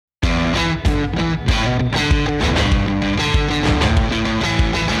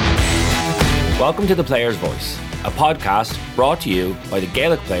Welcome to The Player's Voice, a podcast brought to you by the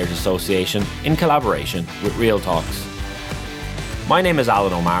Gaelic Players Association in collaboration with Real Talks. My name is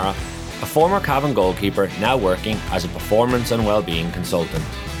Alan O'Mara, a former Cavan goalkeeper now working as a performance and wellbeing consultant.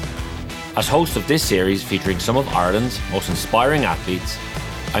 As host of this series featuring some of Ireland's most inspiring athletes,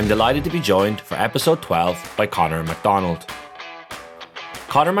 I'm delighted to be joined for episode 12 by Conor McDonald.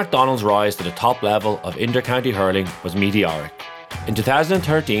 Conor McDonald's rise to the top level of inter-county hurling was meteoric. In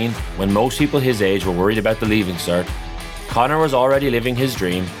 2013, when most people his age were worried about the leaving cert, Conor was already living his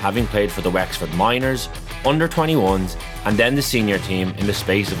dream, having played for the Wexford Minors, under-21s and then the senior team in the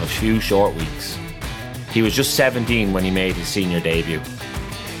space of a few short weeks. He was just 17 when he made his senior debut.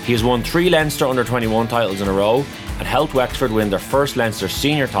 He has won 3 Leinster under-21 titles in a row and helped Wexford win their first Leinster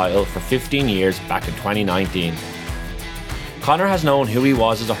senior title for 15 years back in 2019. Conor has known who he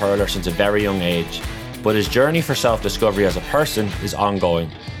was as a hurler since a very young age, but his journey for self-discovery as a person is ongoing.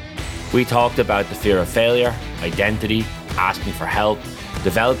 We talked about the fear of failure, identity, asking for help,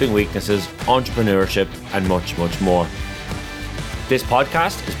 developing weaknesses, entrepreneurship, and much, much more. This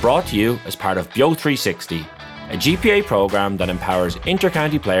podcast is brought to you as part of BEO 360, a GPA programme that empowers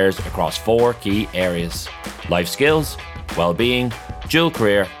inter-county players across 4 key areas: life skills, well-being, dual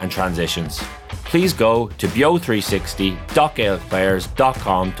career and transitions. Please go to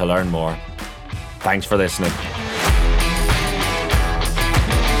beo360.gaelicplayers.com to learn more. Thanks for listening.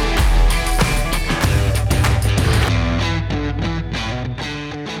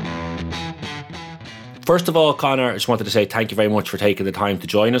 First of all, Conor, I just wanted to say thank you very much for taking the time to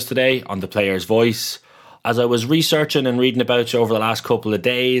join us today on The Player's Voice. As I was researching and reading about you over the last couple of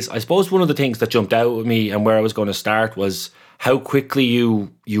days, I suppose one of the things that jumped out at me and where I was going to start was how quickly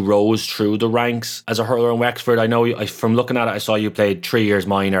you rose through the ranks as a hurler in Wexford. I know from looking at it, I saw you played 3 years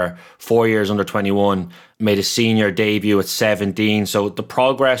minor, 4 years under 21, made a senior debut at 17. So the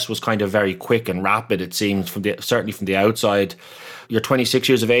progress was kind of very quick and rapid, it seems, certainly from the outside. You're 26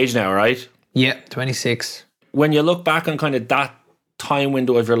 years of age now, right? Yeah, 26. When you look back on kind of that time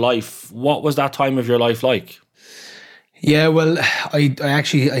window of your life, what was that time of your life like? Yeah, well, I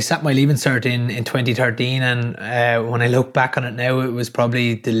sat my leaving cert in 2013, and when I look back on it now, it was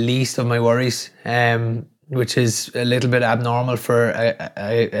probably the least of my worries, which is a little bit abnormal for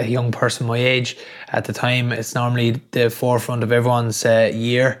a young person my age. At the time, it's normally the forefront of everyone's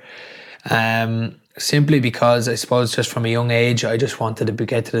year, simply because I suppose just from a young age, I just wanted to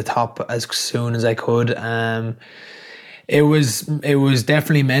get to the top as soon as I could. It was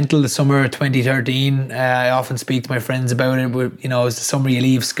definitely mental, the summer of 2013. I often speak to my friends about it. You know, it's the summer you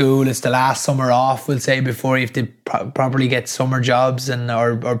leave school. It's the last summer off, we'll say, before you have to properly get summer jobs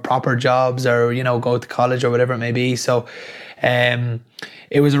or proper jobs, or, you know, go to college or whatever it may be. So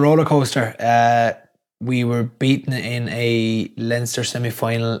it was a roller coaster. We were beaten in a Leinster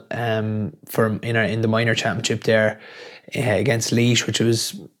semi-final in the minor championship there against Laois, which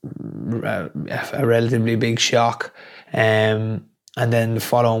was a relatively big shock. And then the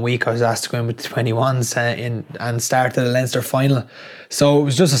following week I was asked to go in with the 21s and start at the Leinster final. So it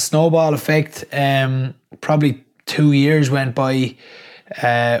was just a snowball effect. Probably 2 years went by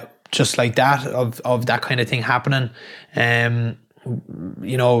just like that, of that kind of thing happening. You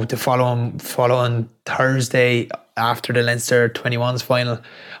know, the following Thursday after the Leinster 21s final,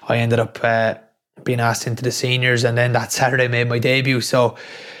 I ended up being asked into the seniors, and then that Saturday made my debut. So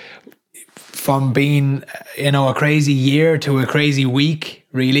from being, you know, a crazy year to a crazy week,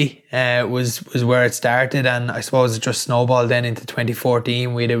 really, was where it started. And I suppose it just snowballed then into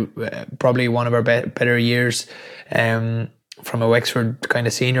 2014. We had probably one of our better years from a Wexford kind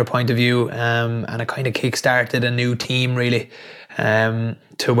of senior point of view, and it kind of kick-started a new team, really, to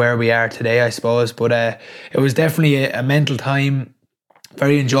where we are today, I suppose. But it was definitely a mental time,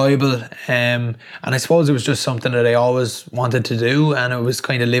 very enjoyable, and I suppose it was just something that I always wanted to do, and it was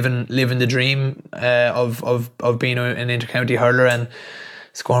kind of living the dream of being an inter-county hurler and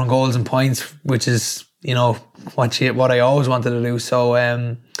scoring goals and points, which is, you know, what I always wanted to do. So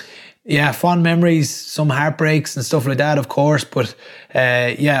yeah, fond memories, some heartbreaks and stuff like that, of course, but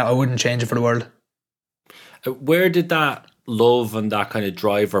yeah, I wouldn't change it for the world. Where did that love and that kind of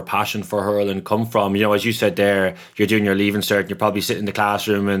drive or passion for hurling come from? You know, as you said there, you're doing your leaving cert and you're probably sitting in the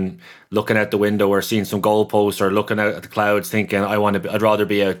classroom and looking out the window or seeing some goalposts or looking out at the clouds thinking, I'd rather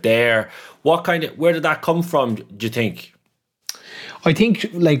be out there. Where did that come from, do you think? I think,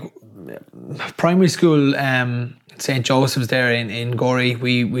 like, primary school, St. Joseph's there in Gorey,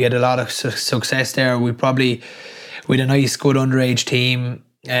 we had a lot of success there. We had a nice good underage team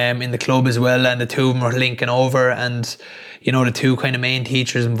in the club as well, and the two of them were linking over, and you know, the two kind of main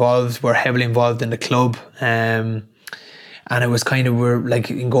teachers involved were heavily involved in the club, and And it was kind of, we're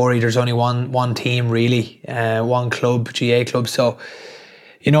like in Gorey, there's only one team really, one club, GA club. So,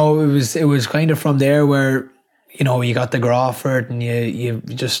 you know, it was kind of from there where, you know, you got the Crawford and you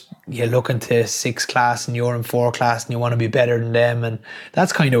look into 6th class and you're in 4th class and you want to be better than them. And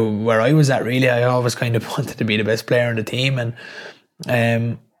that's kind of where I was at really. I always kind of wanted to be the best player in the team.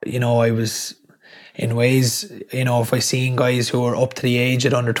 And, you know, I was in ways, you know, if I seen guys who were up to the age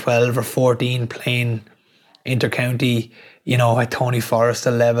at under 12 or 14 playing inter-county, you know, at Tony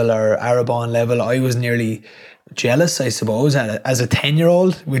Forrestal level or Arabon level, I was nearly jealous, I suppose, as a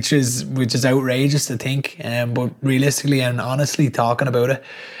 10-year-old, which is outrageous to think. But realistically and honestly talking about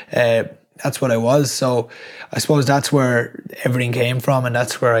it, that's what I was. So I suppose that's where everything came from, and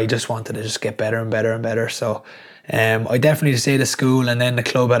that's where I just wanted to just get better and better and better. So I definitely say the school and then the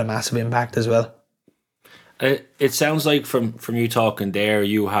club had a massive impact as well. It sounds like from you talking there,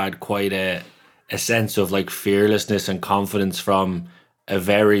 you had quite a sense of like fearlessness and confidence from a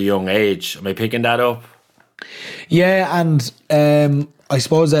very young age. Am I picking that up? Yeah, and I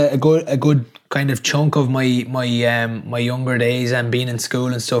suppose a good kind of chunk of my younger days and being in school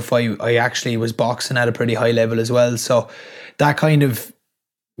and stuff, I actually was boxing at a pretty high level as well. So that kind of,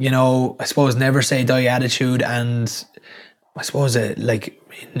 you know, I suppose never say die attitude, and I suppose like,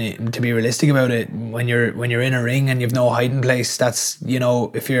 to be realistic about it, when you're in a ring and you've no hiding place, that's, you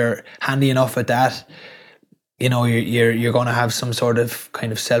know, if you're handy enough at that, you know, you're going to have some sort of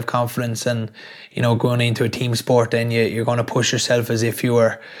kind of self-confidence. And, you know, going into a team sport, then you're going to push yourself as if you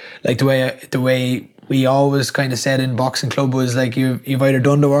were like the way we always kind of said in boxing club was like, you've either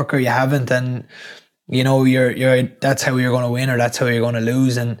done the work or you haven't, and you know, you're that's how you're going to win or that's how you're going to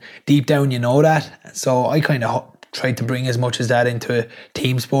lose, and deep down you know that. So I kind of tried to bring as much as that into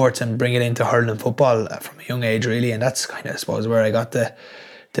team sports and bring it into hurling and football from a young age really, and that's kind of, I suppose, where I got the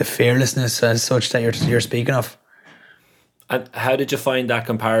fearlessness as such that you're speaking of. And how did you find that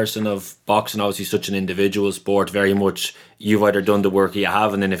comparison of boxing, obviously such an individual sport, very much you've either done the work or you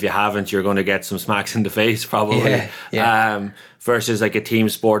haven't, and if you haven't, you're going to get some smacks in the face probably. Yeah. Versus like a team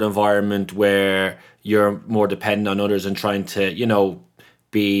sport environment where you're more dependent on others and trying to, you know,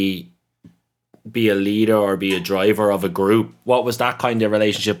 be a leader or be a driver of a group. What was that kind of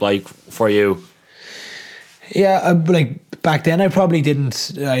relationship like for you? Yeah, like back then I probably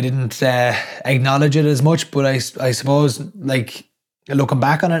didn't acknowledge it as much, but I suppose, like, looking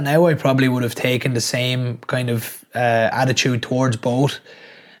back on it now, I probably would have taken the same kind of attitude towards both.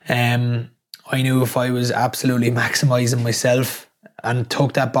 I knew if I was absolutely maximising myself and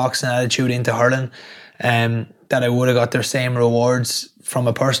took that boxing attitude into hurling, that I would have got the same rewards from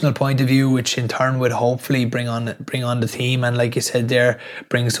a personal point of view, which in turn would hopefully bring on the team, and like you said there,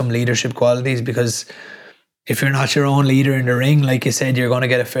 bring some leadership qualities. Because if you're not your own leader in the ring, like you said, you're going to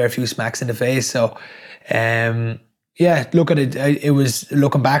get a fair few smacks in the face. So yeah, look at it, it was,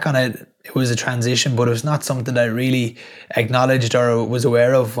 looking back on it, it was a transition, but it was not something that I really acknowledged or was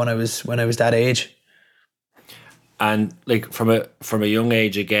aware of when I was that age. And like from a young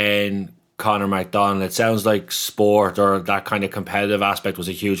age, again, Conor McDonald, it sounds like sport or that kind of competitive aspect was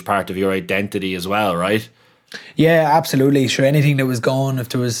a huge part of your identity as well, right? Yeah, absolutely. Sure, anything that was going, if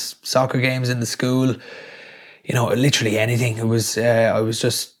there was soccer games in the school, you know, literally anything. It was I was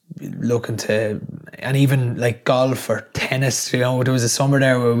just looking to, and even like golf or tennis, you know, there was a summer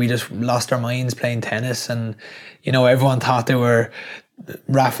there where we just lost our minds playing tennis, and you know, everyone thought they were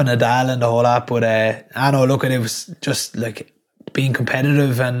Rafa Nadal and the whole lot, but I know, look, it was just like being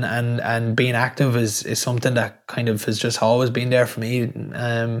competitive and being active is something that kind of has just always been there for me.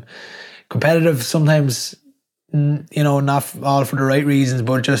 Competitive sometimes, you know, not all for the right reasons,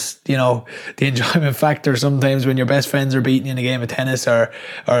 but just, you know, the enjoyment factor sometimes when your best friends are beating you in a game of tennis or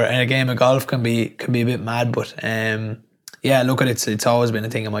in a game of golf can be a bit mad. But yeah, look, it's always been a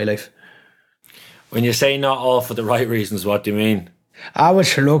thing in my life. When you say not all for the right reasons, what do you mean? I would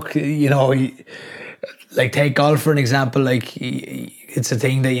sure, look, you know, like take golf for an example. Like, it's a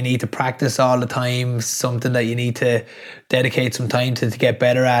thing that you need to practice all the time, something that you need to dedicate some time to get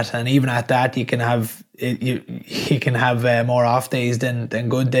better at, and even at that you can have more off days than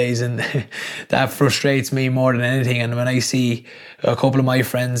good days, and that frustrates me more than anything. And when I see a couple of my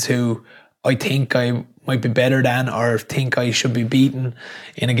friends who I think I might be better than or think I should be beaten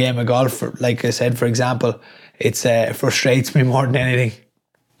in a game of golf, like I said, for example, it frustrates me more than anything.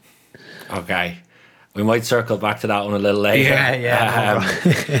 Okay. We might circle back to that one a little later. Yeah.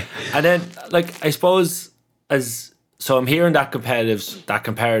 And then, like, I suppose, so I'm hearing that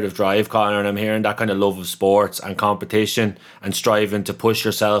competitive drive, Conor, and I'm hearing that kind of love of sports and competition and striving to push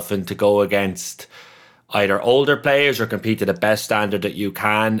yourself and to go against either older players or compete to the best standard that you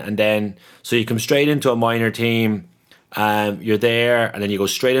can. And then, so you come straight into a minor team You're there, and then you go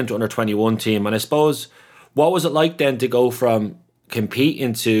straight into under 21 team. And I suppose, what was it like then to go from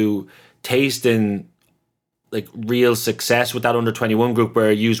competing to tasting like real success with that under 21 group,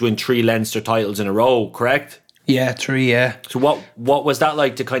 where you win 3 Leinster titles in a row, correct? Yeah, 3, yeah. So what was that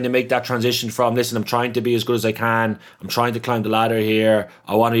like to kind of make that transition from, listen, I'm trying to be as good as I can, I'm trying to climb the ladder here,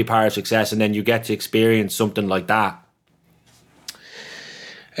 I want to be part of success, and then you get to experience something like that?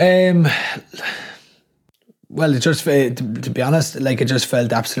 Well, it just, to be honest, like, it just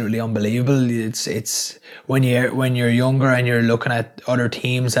felt absolutely unbelievable. It's when you're younger and you're looking at other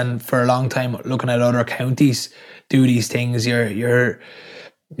teams, and for a long time looking at other counties do these things, you're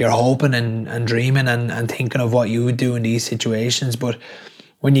hoping and dreaming and thinking of what you would do in these situations. But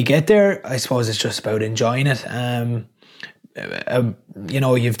when you get there, I suppose it's just about enjoying it.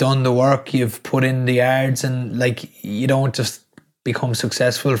 You've done the work, you've put in the yards, and like, you don't just become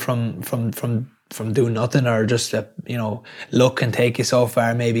successful from doing nothing, or just luck can take you so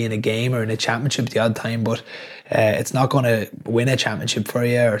far, maybe in a game or in a championship the odd time, but it's not going to win a championship for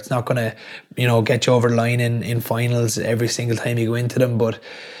you, or it's not going to get you over the line in finals every single time you go into them. But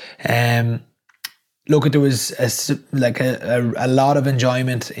look, there was a lot of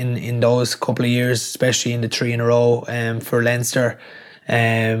enjoyment in those couple of years, especially in the 3 in a row for Leinster.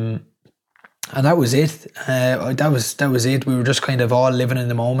 And that was it. That was it. We were just kind of all living in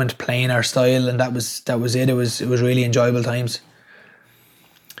the moment, playing our style, and that was it. It was really enjoyable times.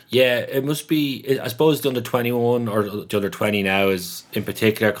 Yeah, it must be. I suppose the under 21 or the under 20 now is in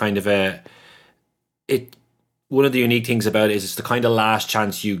particular kind of one of the unique things about it is it's the kind of last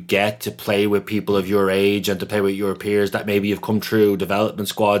chance you get to play with people of your age and to play with your peers that maybe you've come through development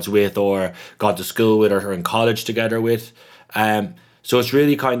squads with, or gone to school with, or in college together with. So it's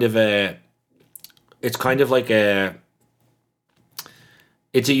really kind of it's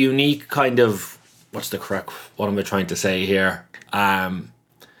a unique kind of, what am I trying to say here?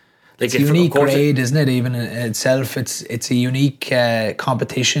 It's a unique grade, isn't it? Even in itself, it's a unique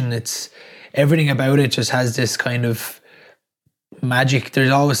competition. It's everything about it just has this kind of magic.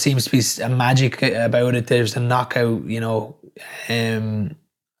 There always seems to be a magic about it. There's a knockout,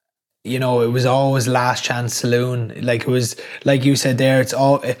 it was always last chance saloon. Like, it was, like you said there, it's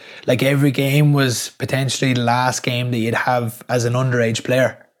all like every game was potentially the last game that you'd have as an underage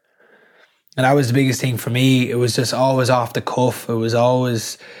player. And that was the biggest thing for me. It was just always off the cuff. It was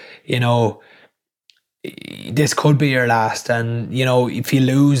always, this could be your last. And, if you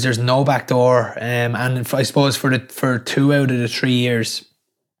lose, there's no back door. And I suppose for 2 out of the 3 years,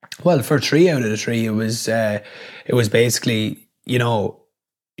 well, for 3 out of the 3, it was basically,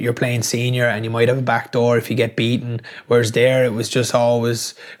 you're playing senior and you might have a back door if you get beaten. Whereas there, it was just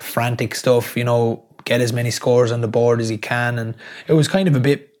always frantic stuff, get as many scores on the board as you can. And it was kind of a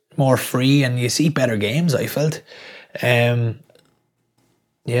bit more free, and you see better games, I felt. So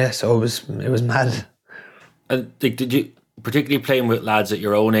it was mad. And did you, particularly playing with lads at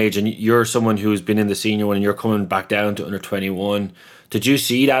your own age, and you're someone who's been in the senior one and you're coming back down to under 21, did you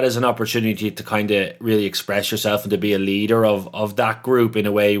see that as an opportunity to kind of really express yourself and to be a leader of that group in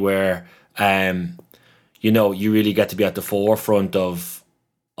a way where you really get to be at the forefront of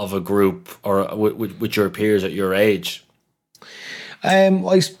a group, or with your peers at your age?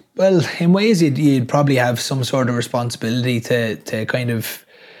 Well, in ways you'd probably have some sort of responsibility to kind of,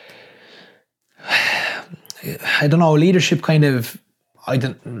 I don't know, leadership kind of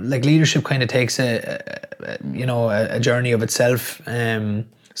takes a journey of itself.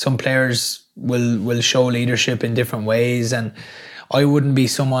 Some players will show leadership in different ways, and I wouldn't be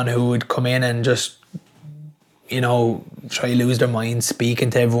someone who would come in and just try to lose their mind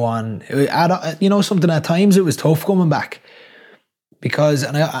speaking to everyone. Something at times it was tough coming back, because,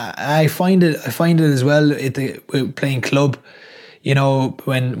 and I find it as well playing club.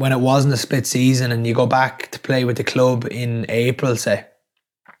 When it wasn't a split season and you go back to play with the club in April, say,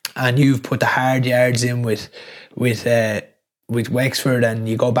 and you've put the hard yards in with Wexford, and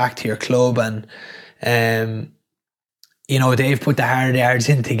you go back to your club, and they've put the hard yards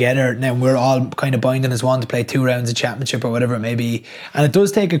in together. Now we're all kind of binding as one to play 2 rounds of championship or whatever it may be, and it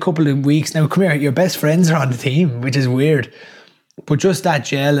does take a couple of weeks. Now, come here, your best friends are on the team, which is weird, but just that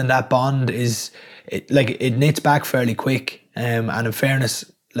gel and that bond it knits back fairly quick. And in fairness,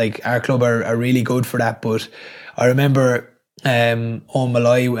 like, our club are really good for that. But I remember Owen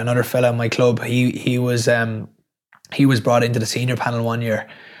Malloy, another fella in my club, he was brought into the senior panel one year,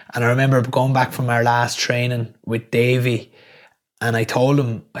 and I remember going back from our last training with Davey, and I told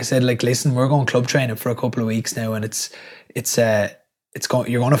him, I said, like, listen, we're going club training for a couple of weeks now, and you're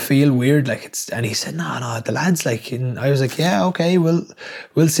going to feel weird, like, and he said, no, the lads, like, and I was like, yeah, okay, we'll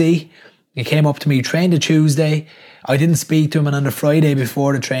see. He came up to me, trained a Tuesday. I didn't speak to him, and on the Friday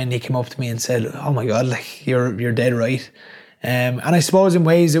before the training, he came up to me and said, "Oh my God, like you're dead right." And I suppose in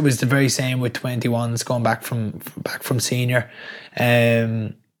ways it was the very same with 21s going back from senior.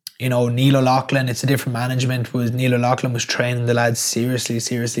 Neil O'Loughlin, it's a different management. Neil O'Loughlin was training the lads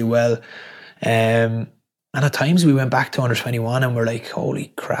seriously well. And at times we went back to under 21 and we're like,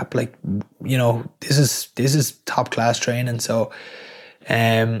 holy crap, like, this is top class training. So,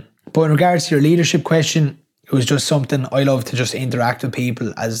 but in regards to your leadership question, it was just something I love to just interact with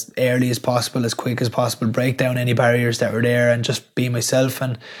people as early as possible, as quick as possible, break down any barriers that were there and just be myself.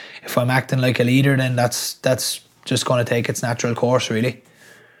 And if I'm acting like a leader, then that's just going to take its natural course, really.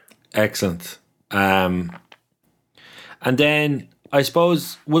 Excellent. And then I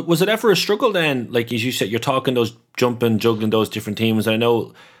suppose, was it ever a struggle then? Like, as you said, you're talking those juggling those different teams. I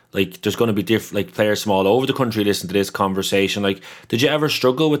know, like, there's going to be players from all over the country listen to this conversation. Like, did you ever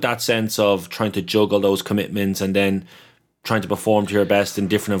struggle with that sense of trying to juggle those commitments and then trying to perform to your best in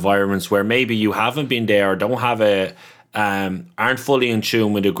different environments where maybe you haven't been there or don't have aren't fully in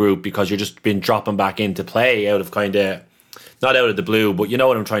tune with the group because you're just been dropping back into play out of kind of, not out of the blue, but you know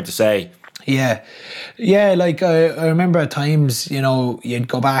what I'm trying to say? Yeah. Like I remember at times, you'd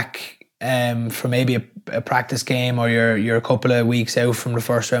go back for maybe a practice game, or you're a couple of weeks out from the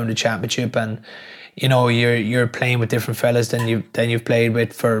first round of championship, and you're playing with different fellas than you've played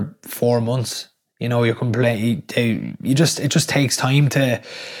with for 4 months. You're completely. It just takes time to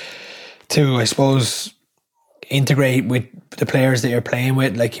I suppose integrate with the players that you're playing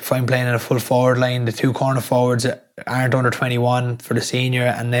with. Like if I'm playing in a full forward line, the two corner forwards aren't under 21 for the senior,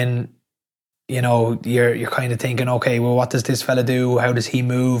 and then you're kind of thinking, okay, well, what does this fella do? How does he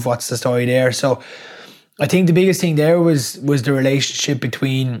move? What's the story there? So I think the biggest thing there was the relationship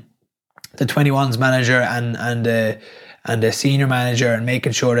between the 21s manager and the senior manager, and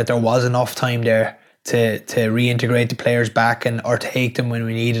making sure that there was enough time there to reintegrate the players back or take them when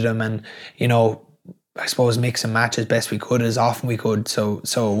we needed them, and I suppose mix and match as best we could, as often we could, so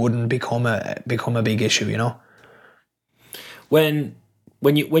it wouldn't become a big issue. When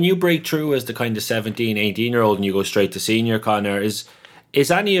you break through as the kind of 17, 18-year-old and you go straight to senior, Conor, is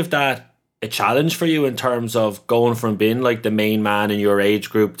any of that a challenge for you in terms of going from being like the main man in your age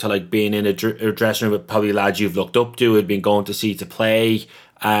group to like being in a dressing room with probably lads you've looked up to, had been going to see to play?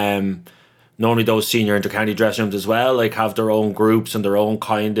 Normally those senior intercounty dressing rooms as well, like, have their own groups and their own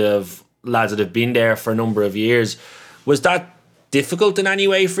kind of lads that have been there for a number of years. Was that difficult in any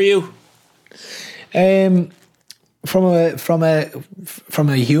way for you? From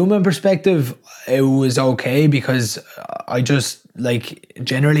a human perspective, it was okay, because I just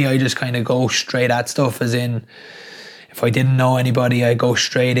generally I just kind of go straight at stuff, as in if I didn't know anybody, I go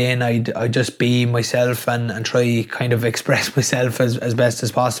straight in. I just be myself and try kind of express myself as best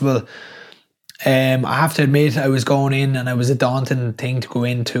as possible. I have to admit, I was going in, and it was a daunting thing to go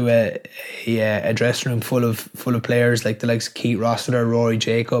into a dressing room full of players like the likes of Keith Rossiter, Rory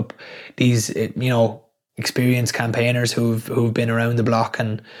Jacob, these experienced campaigners who've been around the block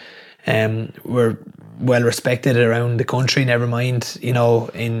and were well respected around the country, never mind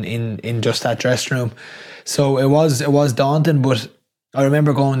in just that dressing room. So it was daunting, but I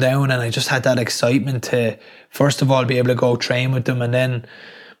remember going down and I just had that excitement to first of all be able to go train with them, and then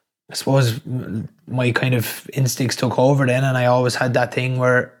I suppose my kind of instincts took over then, and I always had that thing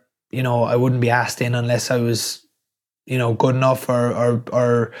where I wouldn't be asked in unless I was good enough,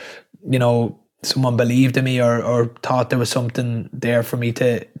 or someone believed in me, or thought there was something there for me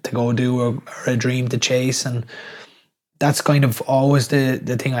to go do, or a dream to chase. And that's kind of always the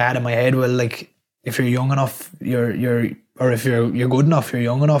thing I had in my head. Well, like, if you're young enough, or if you're good enough, you're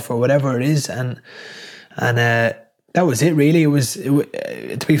young enough, or whatever it is. And that was it, really. It was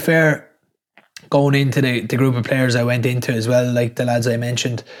to be fair, going into the group of players I went into as well, like the lads I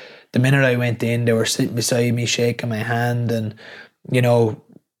mentioned, the minute I went in, they were sitting beside me, shaking my hand, and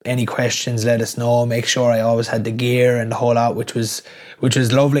any questions, let us know. Make sure I always had the gear and the whole lot, which was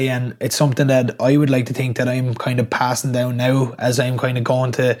lovely. And it's something that I would like to think that I'm kind of passing down now, as I'm kind of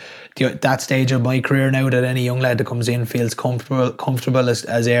going to that stage of my career now, that any young lad that comes in feels comfortable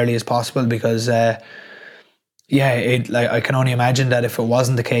as early as possible, because I can only imagine that if it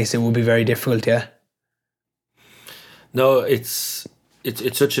wasn't the case, it would be very difficult. Yeah. No, it's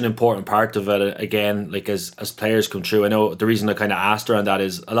such an important part of it. Again, like, as players come through, I know the reason I kind of asked around that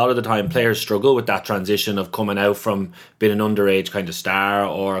is a lot of the time players struggle with that transition of coming out from being an underage kind of star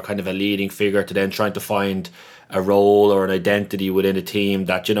or kind of a leading figure to then trying to find a role or an identity within a team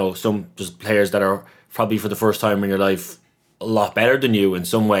that, some just players that are probably for the first time in your life a lot better than you in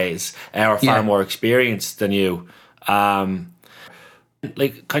some ways, or far more experienced than you.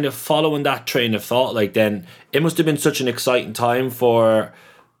 Like, kind of following that train of thought, like, then it must have been such an exciting time for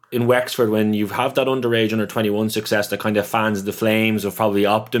in Wexford when you have that underage under 21 success that kind of fans the flames of probably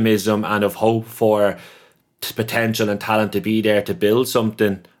optimism and of hope for potential and talent to be there to build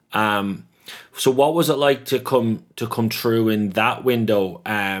something. So what was it like to come through in that window?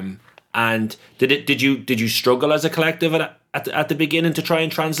 And did you struggle as a collective at the beginning to try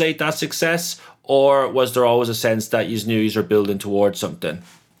and translate that success, or was there always a sense that you knew you were building towards something?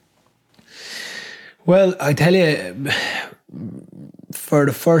 Well, I tell you, for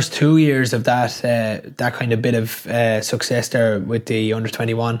the first 2 years of that kind of bit of success there with the under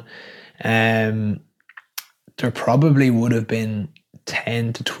 21, there probably would have been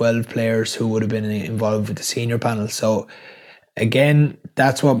 10 to 12 players who would have been involved with the senior panel. So again,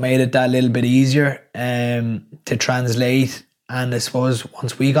 that's what made it that little bit easier to translate. And I suppose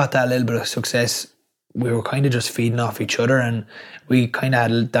once we got that little bit of success, we were kind of just feeding off each other, and we kind of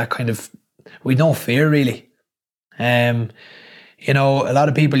had that kind of, we'd no fear really. You know, a lot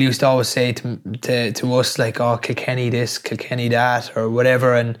of people used to always say to us, like, oh, Kilkenny this, Kilkenny that, or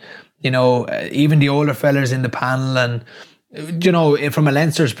whatever. And, you know, even the older fellas in the panel, and, you know, from a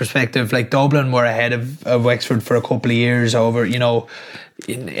Leinster's perspective, like Dublin were ahead of Wexford for a couple of years over, you know,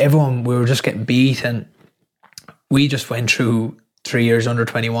 everyone, we were just getting beat, and we just went through 3 years under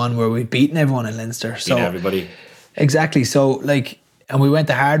 21 where we'd beaten everyone in Leinster. So everybody. Exactly. So, like, and we went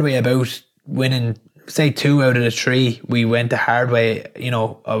the hard way about winning, say 2 out of the 3. We went the hard way, you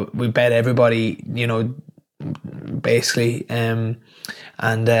know, we bet everybody, you know, basically.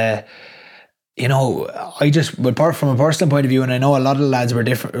 You know, I just, from a personal point of view, and I know a lot of the lads were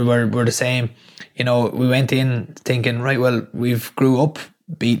different, were the same, you know, we went in thinking, right, well, we've grew up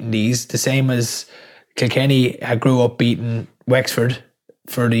beating these, the same as Kilkenny had grew up beating Wexford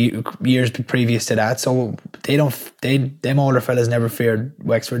for the years previous to that. So them older fellas never feared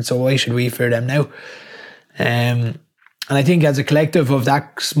Wexford, so why should we fear them now? And I think as a collective of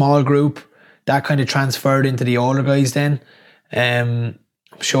that small group, that kind of transferred into the older guys then. I'm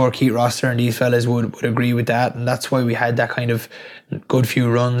sure Keith Roster and these fellas would agree with that, and that's why we had that kind of good few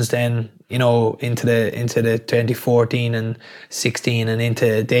runs then, you know, into the 2014 and 16 and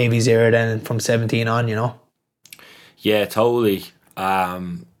into Davies era then from 17 on, you know. Yeah, totally.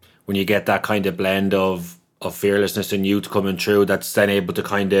 When you get that kind of blend of fearlessness and youth coming through, that's then able to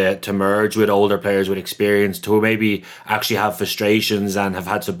kind of to merge with older players with experience to maybe actually have frustrations and have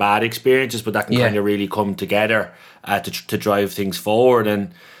had some bad experiences, but that can kind of really come together to drive things forward.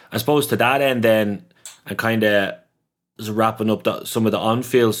 And I suppose to that end then, and kind of wrapping up some of the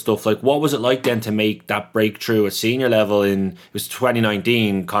on-field stuff, like what was it like then to make that breakthrough at senior level it was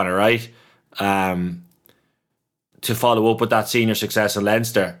 2019, Conor, right? To follow up with that senior success in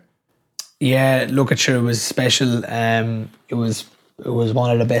Leinster. Yeah, look, it was special. It was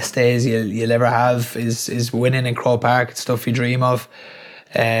one of the best days you'll ever have. Is winning in Croke Park. It's stuff you dream of.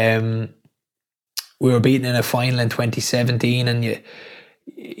 We were beaten in a final in 2017, and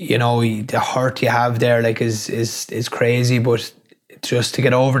you know the hurt you have there, like is crazy. But just to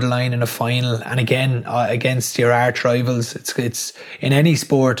get over the line in a final, and again against your arch rivals, it's in any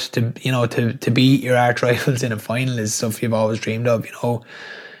sport to beat your arch rivals in a final is stuff you've always dreamed of, you know.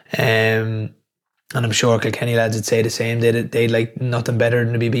 And I'm sure Kilkenny lads would say the same. They'd like nothing better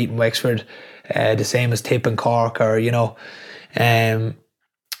than to be beating Wexford, the same as Tip and Cork, or you know.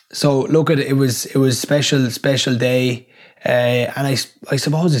 So look, it was special day, and I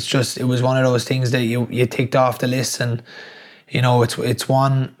suppose it was one of those things that you ticked off the list, and you know it's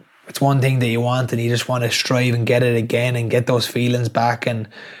one thing that you want, and you just want to strive and get it again and get those feelings back and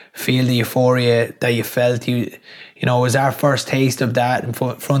feel the euphoria that you felt. You know, it was our first taste of that in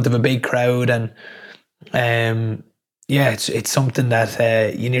front of a big crowd, and yeah, it's something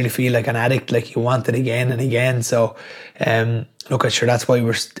that you nearly feel like an addict, like you want it again and again. So look, I'm sure that's why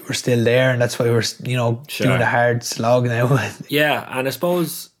we're still there, and that's why we're doing the hard slog now. Yeah, and I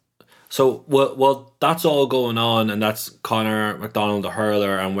suppose so. Well, that's all going on, and that's Conor McDonald, the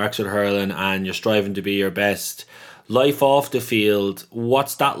hurler, and Wexford hurling, and you're striving to be your best. Life off the field,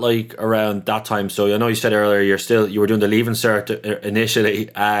 what's that like around that time? So I know you said earlier you were doing the Leaving Cert initially,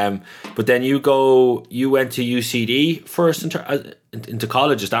 but then you went to UCD first into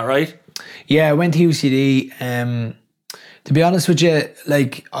college. Is that right? Yeah, I went to UCD. To be honest with you,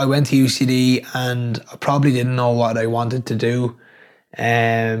 like I went to UCD and I probably didn't know what I wanted to do.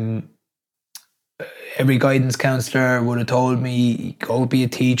 Every guidance counsellor would have told me, go be a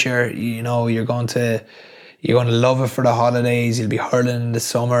teacher. You know, you're going to love it for the holidays. You'll be hurling in the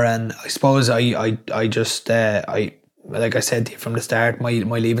summer. And I suppose I just like I said to you from the start, my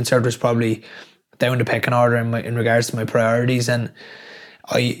Leaving Cert was probably down the pecking order in regards to my priorities. And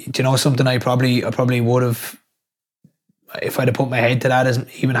do you know something, I probably would have, if I'd have put my head to that as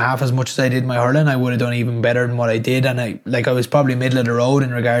even half as much as I did my hurling, I would have done even better than what I did. And I was probably middle of the road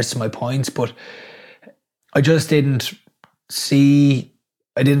in regards to my points, but I just didn't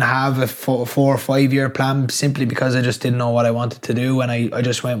I didn't have a 4 or 5 year plan, simply because I just didn't know what I wanted to do. And I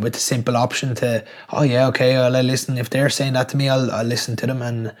just went with the simple option to, oh yeah, okay, I'll listen. If they're saying that to me, I'll listen to them.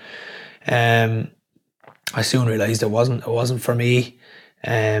 And I soon realised it wasn't for me.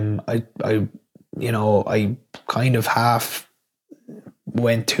 I kind of half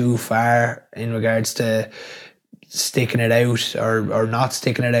went too far in regards to sticking it out or not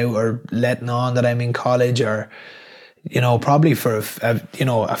sticking it out, or letting on that I'm in college, or probably for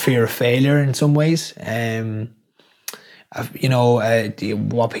a fear of failure in some ways.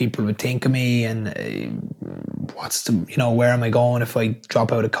 What people would think of me, and where am I going if I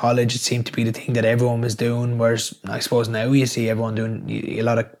drop out of college? It seemed to be the thing that everyone was doing, whereas I suppose now you see everyone doing, a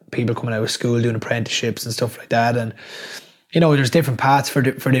lot of people coming out of school doing apprenticeships and stuff like that, and there's different paths for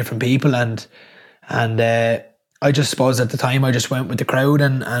different people, and I just suppose at the time I just went with the crowd,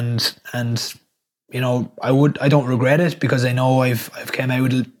 and I don't regret it, because I know I've come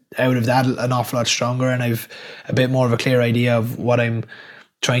out of that an awful lot stronger, and I've a bit more of a clear idea of what I'm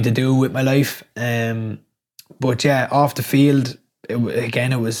trying to do with my life. But yeah, off the field, it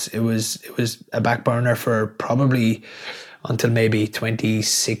was a back burner for probably until maybe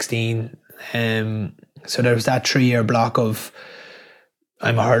 2016. So there was that 3-year block of,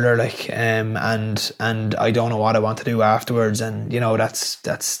 I'm a hurler, and I don't know what I want to do afterwards, and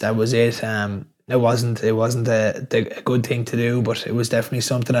that was it. It wasn't a good thing to do, but it was definitely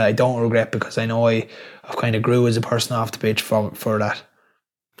something that I don't regret, because I know I've kind of grew as a person off the pitch for that.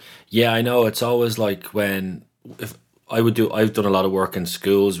 Yeah, I know. It's always like if I've done a lot of work in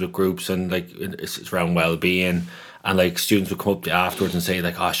schools with groups, and it's around well-being, and students would come up to you afterwards and say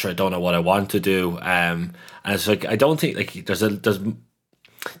oh sure, I don't know what I want to do, and it's I don't think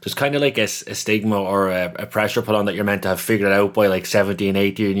there's kind of a stigma or a pressure put on that you're meant to have figured out by 17,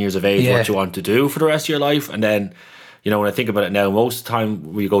 18 years of age what you want to do for the rest of your life. And then, when I think about it now, most of the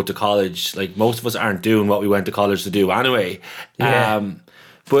time we go to college, most of us aren't doing what we went to college to do anyway. Yeah.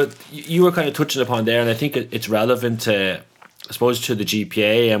 But you were kind of touching upon there, and I think it's relevant to, I suppose, to the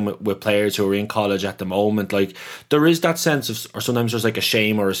GPA and with players who are in college at the moment. There is that sense of, or sometimes there's a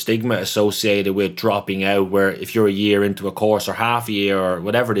shame or a stigma associated with dropping out, where if you're a year into a course or half a year or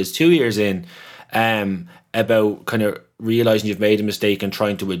whatever it is, 2 years in, about kind of realising you've made a mistake and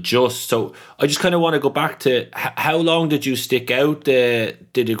trying to adjust. So I just kind of want to go back to how long did you stick out the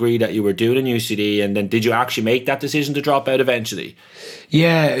degree that you were doing in UCD, and then did you actually make that decision to drop out eventually?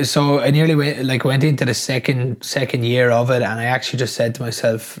 Yeah, so I nearly went into the second year of it, and I actually just said to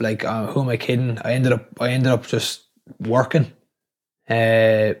myself, who am I kidding? I ended up just working,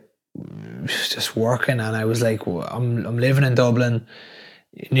 and I was like, well, I'm living in Dublin,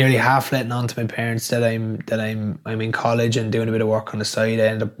 nearly half letting on to my parents that I'm in college and doing a bit of work on the side. I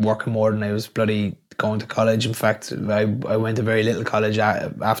ended up working more than I was bloody going to college. In fact, I went to very little college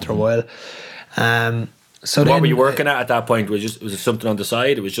after a while. So what were you working at that point? Was it something on the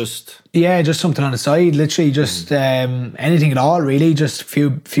side? It was just something on the side. Literally, just anything at all, really. Just a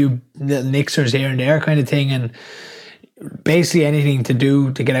few little nixers here and there, kind of thing, and basically anything to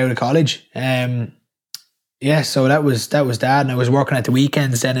do to get out of college. So that was that, and I was working at the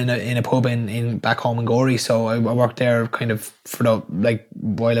weekends then in a pub in back home in Gorey. So I worked there kind of for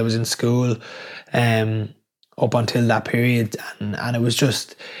while I was in school, up until that period, and it was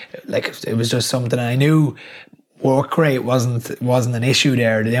just something I knew. Work rate wasn't an issue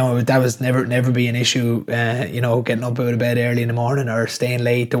there. That was never be an issue. Getting up out of bed early in the morning or staying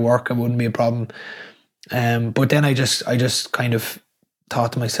late to work, it wouldn't be a problem. But then I just kind of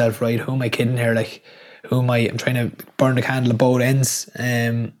thought to myself, right, who am I kidding here? Who am I? I'm trying to burn the candle at both ends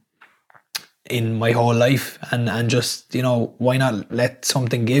in my whole life, and just why not let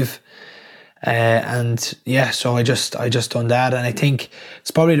something give? So I just done that, and I think it's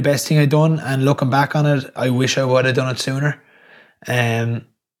probably the best thing I've done. And looking back on it, I wish I would have done it sooner. And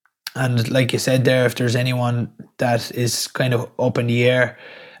like you said there, if there's anyone that is kind of up in the air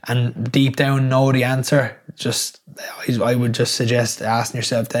and deep down know the answer, I would just suggest asking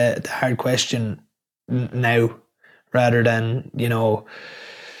yourself the hard question now, rather than you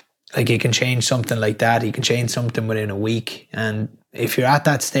can change something like that. You can change something within a week, and if you're at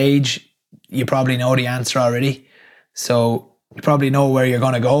that stage, you probably know the answer already, so you probably know where you're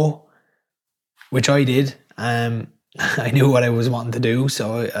going to go, which I did. I knew what I was wanting to do,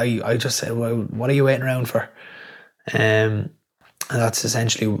 so I just said, well, what are you waiting around for? And that's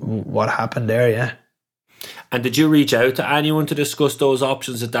essentially what happened there. Yeah. And did you reach out to anyone to discuss those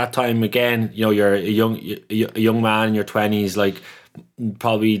options at that time? Again, you're a young man in your 20s, like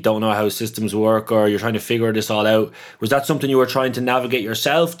probably don't know how systems work, or you're trying to figure this all out. Was that something you were trying to navigate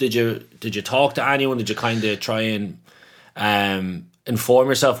yourself? Did you talk to anyone? Did you kind of try and inform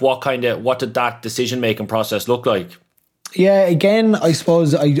yourself? What did that decision making process look like? Yeah, again, I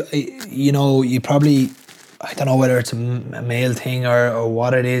suppose you probably, I don't know whether it's a male thing or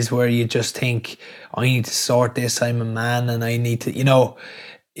what it is, where you just think, I need to sort this, I'm a man and I need to,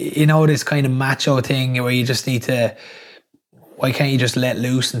 this kind of macho thing where you just need to, why can't you just let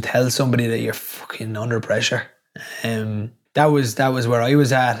loose and tell somebody that you're fucking under pressure? That was where I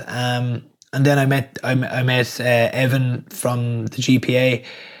was at. And then I met Evan from the GPA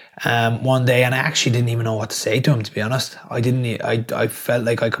one day, and I actually didn't even know what to say to him, to be honest. I felt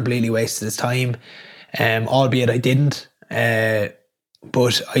like I completely wasted his time, albeit I didn't.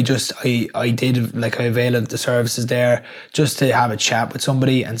 But I did, like, I availed the services there just to have a chat with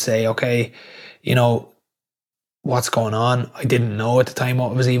somebody and say, okay, what's going on? I didn't know at the time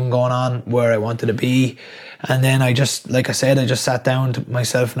what was even going on, where I wanted to be. And then I just, like I said, I just sat down to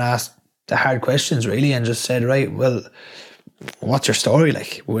myself and asked the hard questions, really, and just said, right, well, what's your story?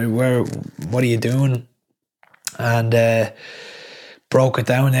 Like, what are you doing? And broke it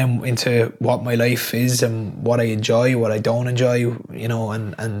down then into what my life is and what I enjoy, what I don't enjoy,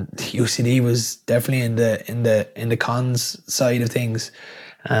 and UCD was definitely in the cons side of things.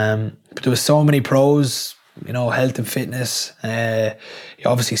 But there was so many pros, health and fitness.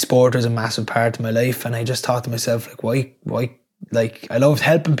 Obviously sport was a massive part of my life, and I just thought to myself, like, why, like, I loved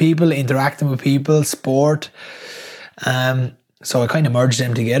helping people, interacting with people, sport. So I kind of merged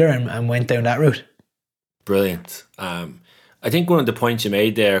them together and went down that route. Brilliant. I think one of the points you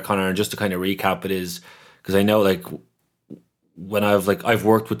made there, Conor, and just to kind of recap it, is because I know, like, when I've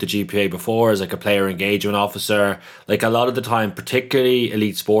worked with the GPA before as like a player engagement officer, like a lot of the time, particularly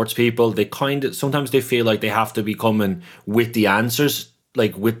elite sports people, they sometimes they feel like they have to be coming with the answers,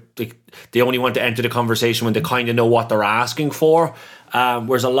 they only want to enter the conversation when they kind of know what they're asking for.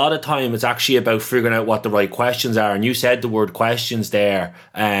 Whereas a lot of time it's actually about figuring out what the right questions are. And you said the word questions there,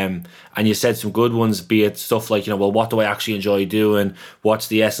 and you said some good ones, be it stuff like, well, what do I actually enjoy doing? What's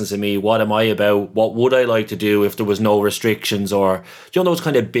the essence of me? What am I about? What would I like to do if there was no restrictions? Or, those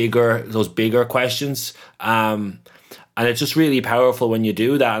kind of bigger questions. And it's just really powerful when you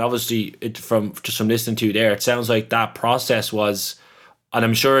do that. And obviously, from listening to you there, it sounds like that process was, and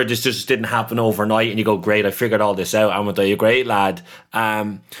I'm sure this just didn't happen overnight and you go, great, I figured all this out, I'm a great lad.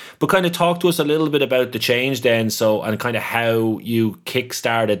 But kind of talk to us a little bit about the change then, and kind of how you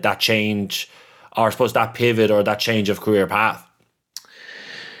kick-started that change, or I suppose that pivot or that change of career path.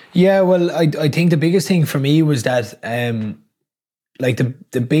 Yeah, well, I think the biggest thing for me was that like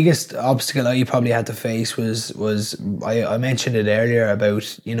the biggest obstacle I probably had to face was I mentioned it earlier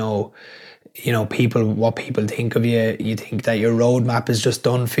about, what people think of you. You think that your roadmap is just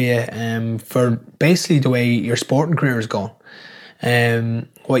done for you, for basically the way your sporting career is going,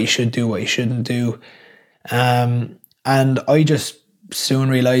 what you should do, what you shouldn't do. And I just soon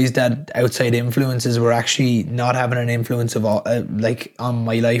realized that outside influences were actually not having an influence of all, on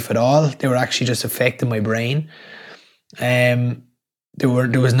my life at all. They were actually just affecting my brain. There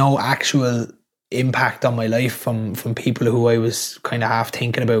was no actual impact on my life from people who I was kind of half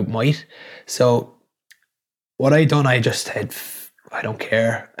thinking about might. So what I done, I just said, I don't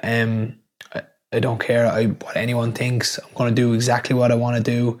care. I don't care what anyone thinks. I'm going to do exactly what I want to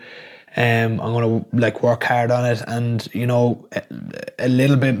do. I'm going to work hard on it, and a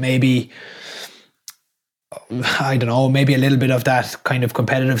little bit, maybe, I don't know, maybe a little bit of that kind of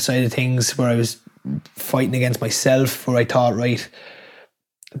competitive side of things where I was fighting against myself, where I thought, right,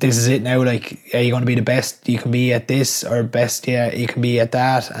 this is it now, like, are you going to be the best you can be at this, or best you can be at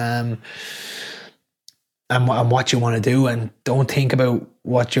that, and what you want to do, and don't think about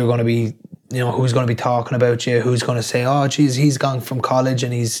what you're going to be, who's going to be talking about you, who's going to say, oh geez, he's gone from college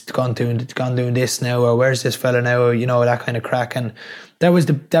and he's gone doing this now, or where's this fella now, or that kind of crack. And that was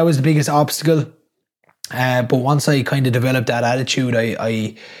the biggest obstacle. But once I kind of developed that attitude,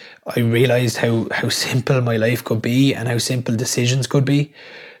 I realized how simple my life could be and how simple decisions could be.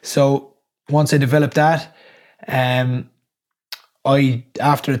 So once I developed that, after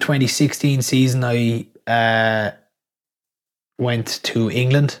the 2016 season, I went to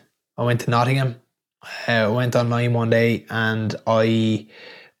England. I went to Nottingham. I went online one day and I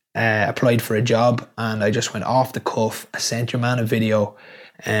applied for a job, and I just went off the cuff. I sent your man a video,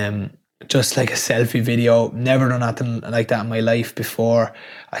 just like a selfie video. Never done nothing like that in my life before.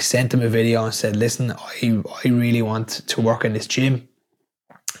 I sent him a video and said, listen, I really want to work in this gym.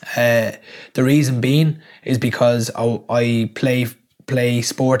 The reason being is because I play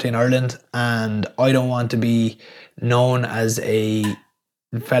sport in Ireland, and I don't want to be known as a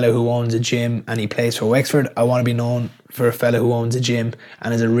fellow who owns a gym and he plays for Wexford. I want to be known for a fellow who owns a gym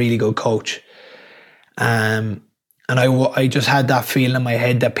and is a really good coach. And I just had that feeling in my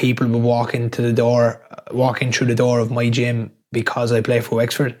head that people would walking through the door of my gym because I play for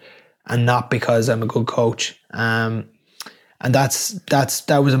Wexford and not because I'm a good coach. And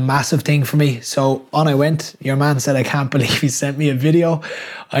that was a massive thing for me. So on I went. Your man said, I can't believe he sent me a video.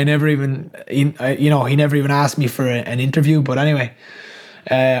 He never even asked me for an interview. But anyway,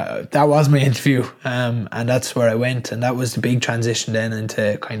 that was my interview. And that's where I went. And that was the big transition then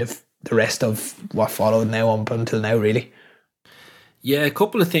into kind of the rest of what followed now up until now, really. Yeah, a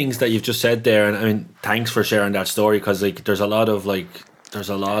couple of things that you've just said there, and I mean, thanks for sharing that story, because like there's a lot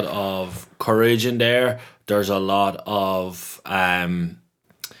of courage in there. There's a lot of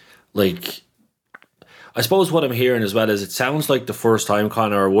I suppose what I'm hearing as well is it sounds like the first time,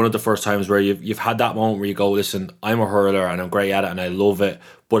 Conor, or one of the first times where you've had that moment where you go, listen, I'm a hurler and I'm great at it and I love it,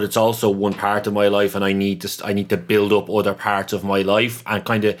 but it's also one part of my life and I need to build up other parts of my life and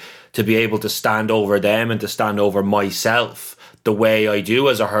kind of to be able to stand over them and to stand over myself the way I do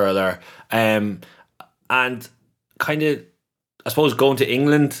as a hurler. And kind of, I suppose, going to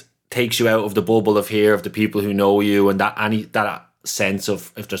England takes you out of the bubble of here, of the people who know you, and that sense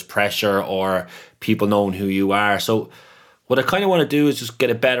of if there's pressure or people knowing who you are. So what I kind of want to do is just get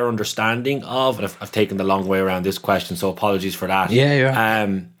a better understanding of, and I've taken the long way around this question, so apologies for that. Yeah.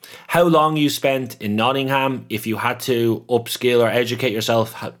 How long you spent in Nottingham, if you had to upskill or educate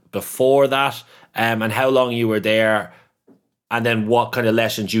yourself before that, and how long you were there, and then what kind of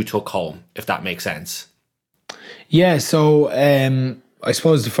lessons you took home, if that makes sense. Yeah, so I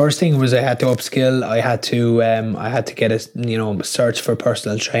suppose the first thing was I had to upskill. I had to get a search for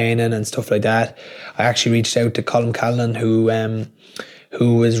personal training and stuff like that. I actually reached out to Colin Callan, who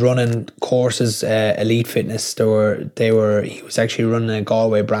was running courses, Elite Fitness. He was actually running a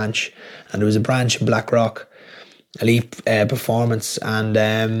Galway branch, and there was a branch in Blackrock, Elite Performance, and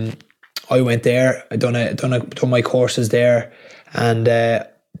I went there. I done my courses there, and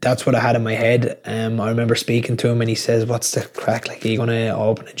that's what I had in my head. I remember speaking to him and he says, what's the crack? Like, are you going to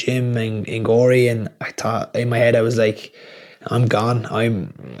open a gym in Gorey? And I thought, in my head, I was like, I'm gone.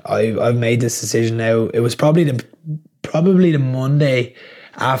 I've made this decision now. It was probably the Monday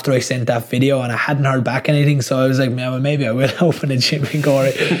after I sent that video and I hadn't heard back anything. So I was like, well, maybe I will open a gym in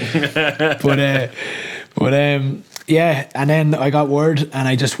Gorey. Yeah. And then I got word and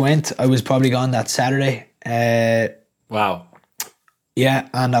I just went. I was probably gone that Saturday. Wow. Yeah,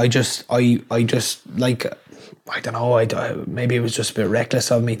 and I just like, I don't know, maybe it was just a bit reckless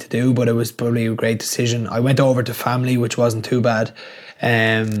of me to do, but it was probably a great decision. I went over to family, which wasn't too bad.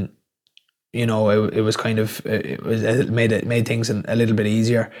 It was kind of, it made things a little bit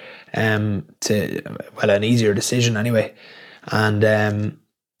easier, an easier decision anyway. And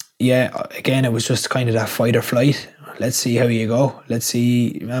again, it was just kind of that fight or flight. Let's see how you go. Let's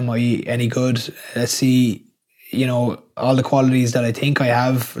see, am I any good? Let's see, all the qualities that I think I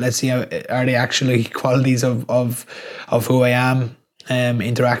have. Let's see, are they actually qualities of who I am,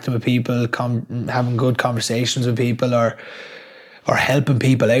 interacting with people, having good conversations with people, or helping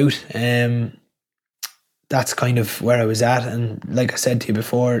people out. That's kind of where I was at. And like I said to you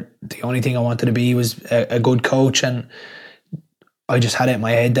before, the only thing I wanted to be was a good coach, and I just had it in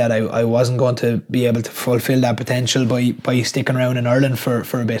my head that I wasn't going to be able to fulfill that potential by sticking around in Ireland for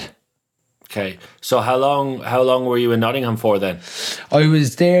a bit. Okay, so how long were you in Nottingham for then? I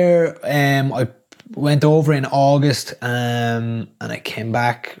was there. I went over in August, and I came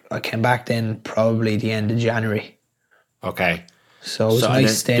back. Then probably the end of January. Okay, so it was a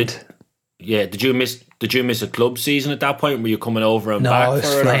nice stint. Did you miss a club season at that point? Were you coming over and back? No, I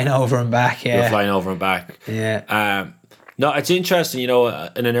was flying over and back. Yeah, you were flying over and back. Yeah. No, it's interesting. In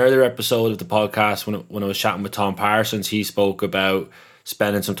an earlier episode of the podcast, when I was chatting with Tom Parsons, he spoke about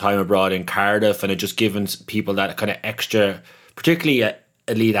spending some time abroad in Cardiff, and it just giving people that kind of extra, particularly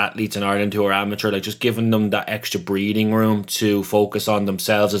elite athletes in Ireland who are amateur, like just giving them that extra breathing room to focus on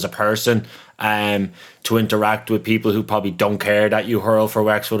themselves as a person, to interact with people who probably don't care that you hurl for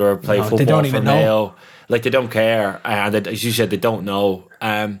Wexford or play football for Mayo. Like, they don't care, and as you said, they don't know.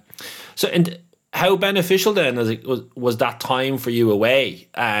 And how beneficial then was that time for you away,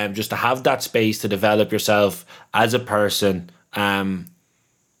 just to have that space to develop yourself as a person?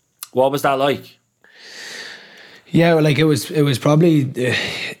 What was that like? Yeah, like it was probably the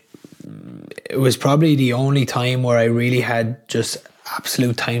only time where I really had just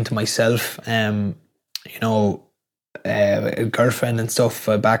absolute time to myself. a girlfriend and stuff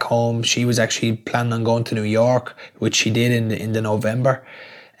back home. She was actually planning on going to New York, which she did in the November.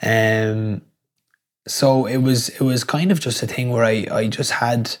 So it was kind of just a thing where I just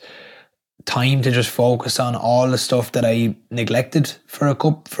had time to just focus on all the stuff that I neglected for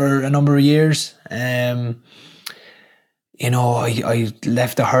a number of years. You know, I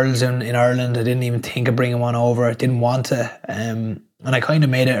left the hurls in Ireland. I didn't even think of bringing one over. I didn't want to. And I kind of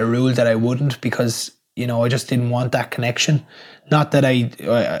made it a rule that I wouldn't, because, you know, I just didn't want that connection. Not that I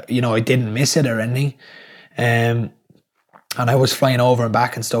didn't miss it or anything. And I was flying over and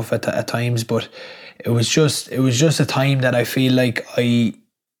back and stuff at times, but it was just a time that I feel like I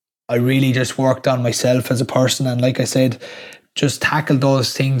really just worked on myself as a person. And like I said, just tackled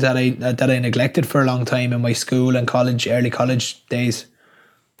those things that I neglected for a long time in my school and early college days.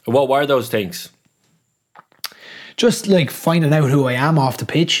 What were those things? Just like finding out who I am off the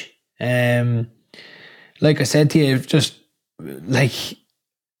pitch. Like I said to you,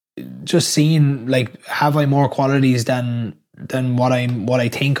 just seeing, like, have I more qualities than what I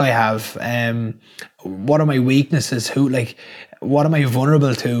think I have? What are my weaknesses? What am I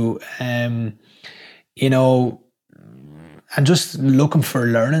vulnerable to? You know, and just looking for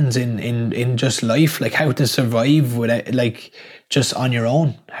learnings in just life, like how to survive without, like, just on your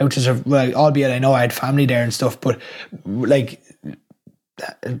own. How to survive, like, albeit I know I had family there and stuff, but like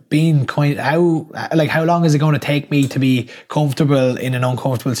being how long is it going to take me to be comfortable in an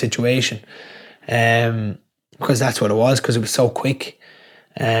uncomfortable situation? Because that's what it was, because it was so quick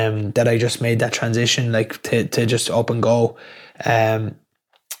that I just made that transition, like to just up and go.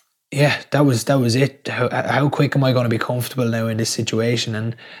 Yeah, that was it. How quick am I going to be comfortable now in this situation?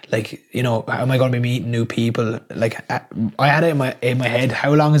 And, like, you know, how am I going to be meeting new people? Like, I had it in my head,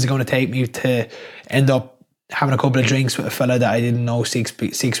 how long is it going to take me to end up having a couple of drinks with a fella that I didn't know 6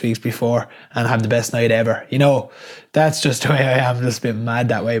 weeks before and have the best night ever? You know, that's just the way I am. Just a bit mad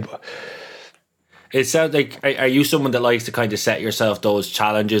that way. But it sounds like, are you someone that likes to kind of set yourself those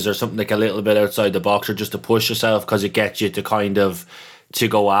challenges or something, like a little bit outside the box, or just to push yourself because it gets you to kind of to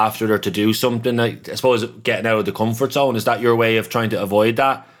go after it or to do something? Like, I suppose getting out of the comfort zone, is that your way of trying to avoid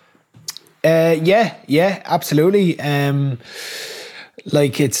that? Yeah, absolutely.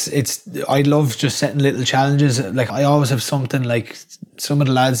 Like, I love just setting little challenges. Like, I always have something, like, some of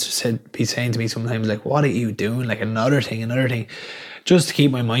the lads just be saying to me sometimes, like, what are you doing? Like, another thing, just to keep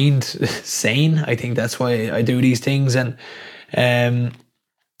my mind sane. I think that's why I do these things. And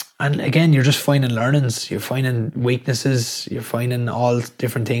again, you're just finding learnings, you're finding weaknesses, you're finding all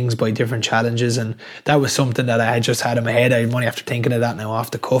different things by different challenges. And that was something that I had just had in my head. I'm only after thinking of that now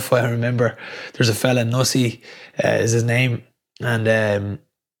off the cuff. I remember there's a fella, Nussy is his name. And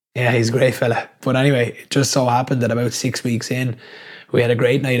yeah, he's a great fella. But anyway, it just so happened that about 6 weeks in, we had a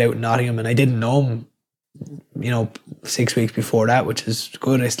great night out in Nottingham, and I didn't know him, you know, 6 weeks before that, which is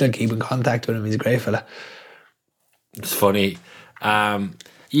good. I still keep in contact with him. He's a great fella. It's funny.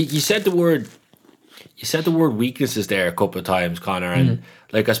 You said the word weaknesses there a couple of times, Conor, and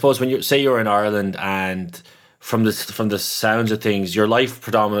like, I suppose when you say you're in Ireland, and from the sounds of things, your life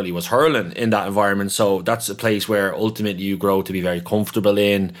predominantly was hurling in that environment, so that's a place where ultimately you grow to be very comfortable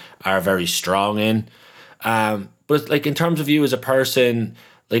in, are very strong in. But like, in terms of you as a person,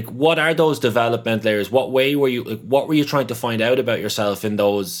 like, what are those development layers? What way were you? Like, what were you trying to find out about yourself in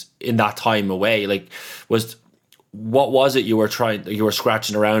that time away? Like, what was it you were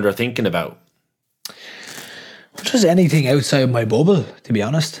scratching around or thinking about? Just anything outside my bubble, to be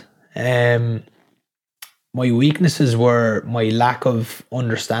honest. My weaknesses were my lack of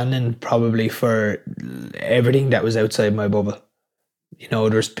understanding, probably, for everything that was outside my bubble. You know,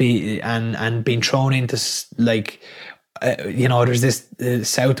 and being thrown into, like, you know, there's this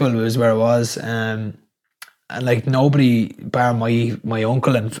Southwell was where I was, and like, nobody bar my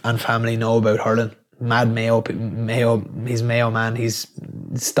uncle and family know about hurling. Mad Mayo, he's Mayo man, he's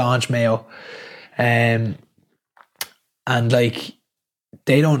staunch Mayo, and like,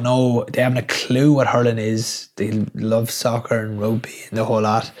 they don't know, they haven't a clue what hurling is. They love soccer and rugby and the whole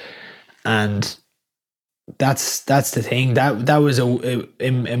lot, and that's the thing. That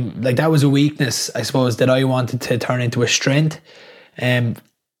was a weakness, I suppose, that I wanted to turn into a strength. I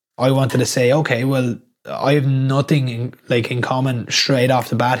wanted to say, okay, well, I have nothing in common straight off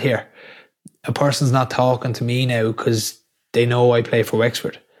the bat here. A person's not talking to me now because they know I play for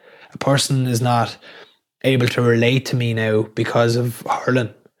Wexford. A person is not able to relate to me now because of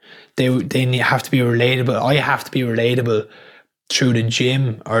hurling. They have to be relatable. I have to be relatable through the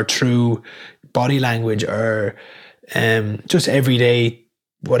gym or through body language or just everyday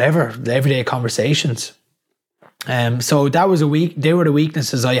conversations. So that was they were the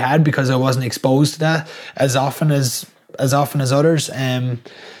weaknesses I had because I wasn't exposed to that as often as others.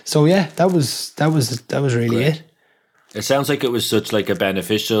 So yeah, that was really Great. it. It sounds like it was such like a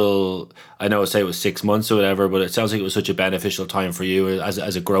beneficial. I know, say it was 6 months or whatever, but it sounds like it was such a beneficial time for you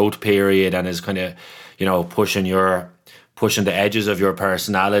as a growth period and as kind of, you know, pushing the edges of your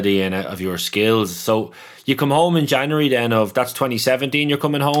personality and of your skills. So you come home in January then of that's 2017. You're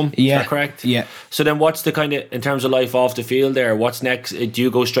coming home. Yeah, is that correct? Yeah. So then, what's the kind of in terms of life off the field there? What's next? Do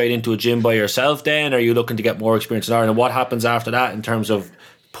you go straight into a gym by yourself then? Or are you looking to get more experience in Ireland? And what happens after that in terms of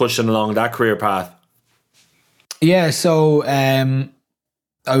pushing along that career path? Yeah, so I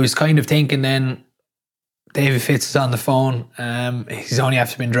was kind of thinking then, David Fitz is on the phone. He's only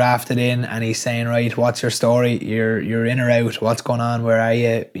after been drafted in, and he's saying, right, what's your story? You're in or out? What's going on? Where are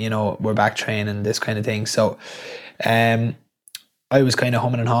you? You know, we're back training, this kind of thing. So I was kind of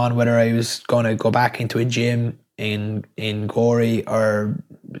humming and hawing whether I was going to go back into a gym in Gorey or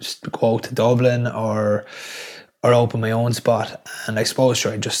just go out to Dublin or open my own spot. And I suppose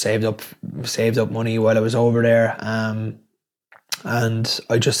sure I just saved up money while I was over there. And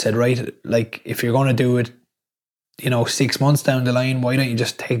I just said, right, like if you're going to do it, you know, 6 months down the line, why don't you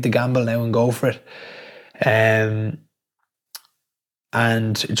just take the gamble now and go for it? And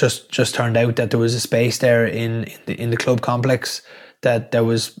it just turned out that there was a space there in the club complex that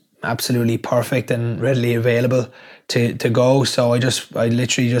was absolutely perfect and readily available to go. So I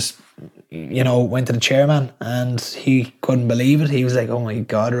literally just, you know, went to the chairman and he couldn't believe it. He was like, oh my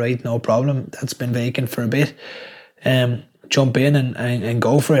God, right, no problem. That's been vacant for a bit. Jump in and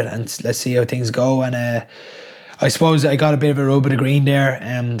go for it and let's see how things go. And I suppose I got a bit of a rub of the green there.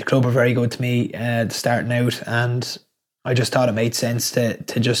 The club were very good to me starting out, and I just thought it made sense to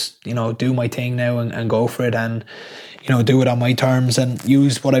just, you know, do my thing now and go for it and, you know, do it on my terms and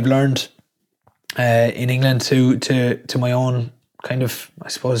use what I've learned in England to my own kind of, I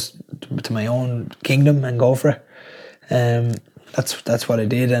suppose, to my own kingdom and go for it. That's what I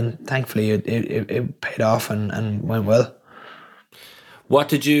did, and thankfully it paid off and went well. What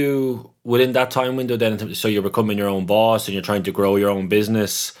did you, within that time window then, so you're becoming your own boss and you're trying to grow your own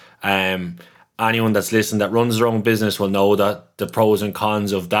business. Anyone that's listening that runs their own business will know that the pros and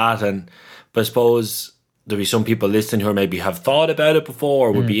cons of that. But I suppose there'll be some people listening who maybe have thought about it before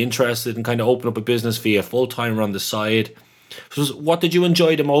or would be interested in kind of open up a business via full-time or on the side. So what did you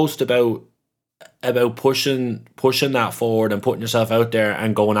enjoy the most about pushing that forward and putting yourself out there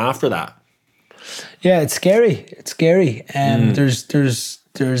and going after that? Yeah, it's scary.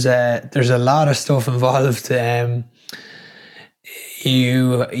 There's a lot of stuff involved.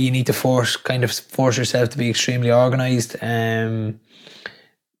 You need to force yourself to be extremely organised. You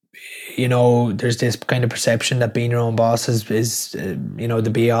know, there's this kind of perception that being your own boss is you know, the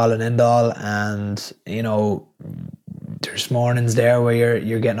be all and end all. And you know, there's mornings there where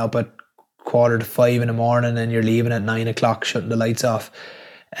you're getting up at 4:45 in the morning and you're leaving at 9 o'clock, shutting the lights off.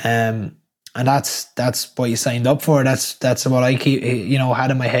 And that's what you signed up for. That's what I keep, you know,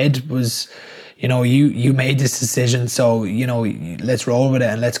 had in my head was, you know, you made this decision, so, you know, let's roll with it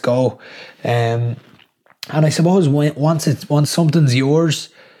and let's go. And I suppose once something's yours,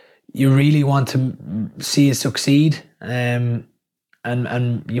 you really want to see it succeed. And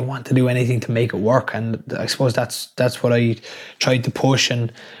you want to do anything to make it work. And I suppose that's what I tried to push,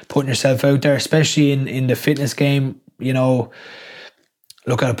 and putting yourself out there, especially in the fitness game. You know,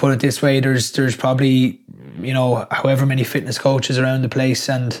 look, I'll put it this way, there's probably, you know, however many fitness coaches around the place,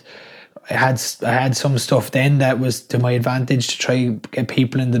 and I had some stuff then that was to my advantage to try get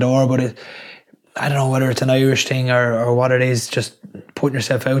people in the door, but I don't know whether it's an Irish thing or what it is, just putting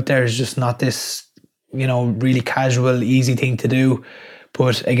yourself out there is just not this, you know, really casual, easy thing to do.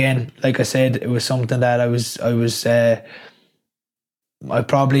 But again, like I said, it was something that I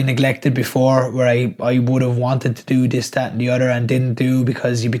probably neglected before, where I would have wanted to do this, that and the other and didn't do,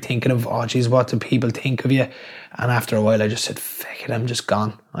 because you'd be thinking of, oh geez, what do people think of you? And after a while I just said, fuck it, I'm just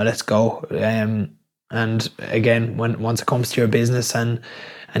gone. Let's go. And again, once it comes to your business and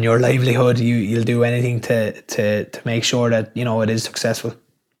your livelihood, you'll do anything to make sure that, you know, it is successful.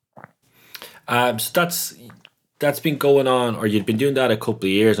 So that's been going on, or you've been doing that a couple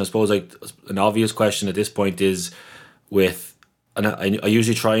of years. And I suppose like an obvious question at this point is and I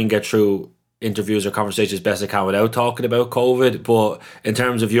usually try and get through interviews or conversations best I can without talking about COVID, but in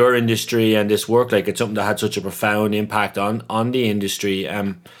terms of your industry and this work, like it's something that had such a profound impact on the industry.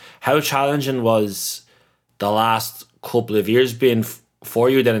 How challenging was the last couple of years been for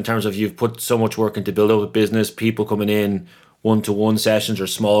you then, in terms of you've put so much work into build up a business, people coming in one-to-one sessions or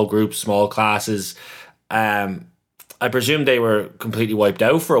small groups, small classes, and I presume they were completely wiped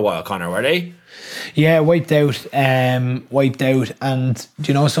out for a while, Conor, were they? Yeah, wiped out. Wiped out. And do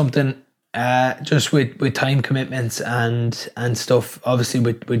you know something? Just with time commitments and stuff, obviously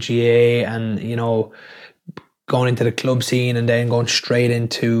with GA and, you know, going into the club scene and then going straight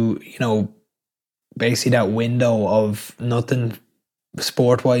into, you know, basically that window of nothing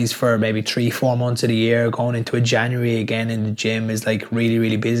sport wise for maybe 3-4 months of the year, going into a January again in the gym is like really,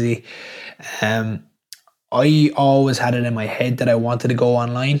 really busy. I always had it in my head that I wanted to go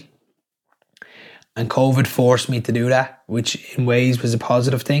online, and COVID forced me to do that, which in ways was a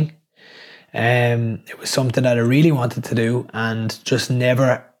positive thing. It was something that I really wanted to do and just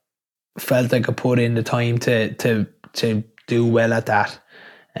never felt I could put in the time to do well at that.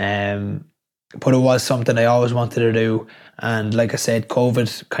 But it was something I always wanted to do, and like I said,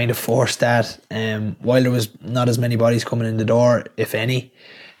 COVID kind of forced that. While there was not as many bodies coming in the door, if any,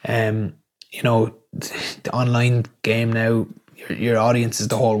 you know, the online game now, your audience is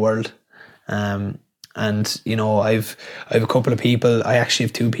the whole world. And you know, I've a couple of people. I actually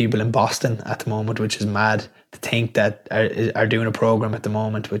have 2 people in Boston at the moment, which is mad to think that are doing a program at the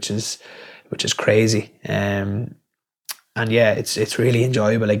moment, which is crazy. And yeah, it's really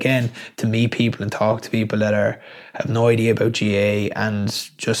enjoyable again to meet people and talk to people that have no idea about GA and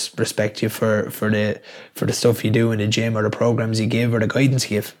just respect you for the stuff you do in the gym or the programs you give or the guidance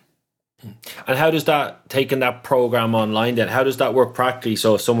you give. And how does that, taking that program online then, how does that work practically?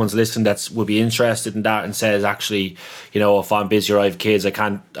 So if someone's listening that would be interested in that and says, actually, you know, if I'm busy or I have kids, I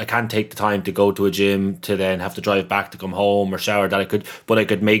can't take the time to go to a gym to then have to drive back to come home or shower, that I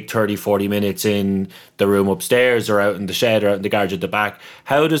could make 30-40 minutes in the room upstairs or out in the shed or out in the garage at the back.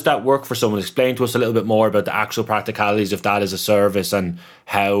 How does that work for someone? Explain to us a little bit more about the actual practicalities of that as a service and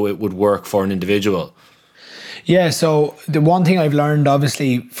how it would work for an individual. Yeah, so the one thing I've learned,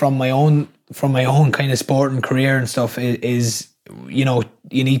 obviously, from my own kind of sport and career and stuff is, you know,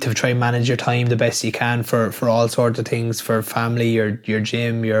 you need to try and manage your time the best you can for all sorts of things, for family, your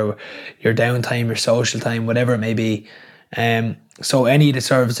gym, your downtime, your social time, whatever it may be. So any of the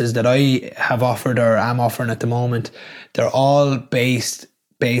services that I have offered or am offering at the moment, they're all based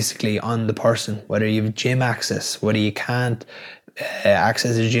basically on the person, whether you have gym access, whether you can't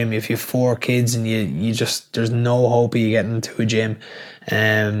access a gym, if you have 4 kids and you just, there's no hope of you getting into a gym,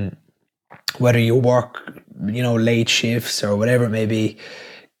 whether you work, you know, late shifts or whatever it may be,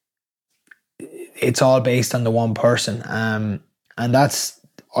 it's all based on the one person. And that's,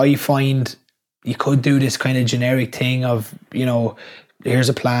 I find you could do this kind of generic thing of, you know, here's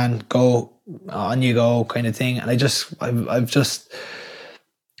a plan, go on you go kind of thing. And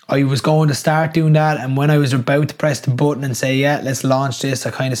I was going to start doing that, and when I was about to press the button and say, yeah, let's launch this,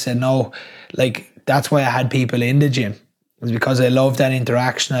 I kind of said no. Like, that's why I had people in the gym. It was because I love that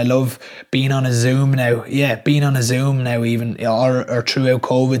interaction. I love being on a Zoom now. Yeah, being on a Zoom now, even, or throughout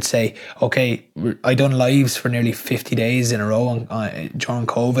COVID, say, okay, I done lives for nearly 50 days in a row during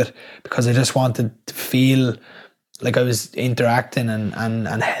COVID, because I just wanted to feel like I was interacting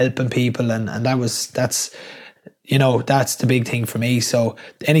and helping people, and that's you know, that's the big thing for me. So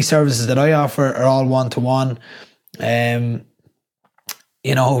any services that I offer are all one-to-one. You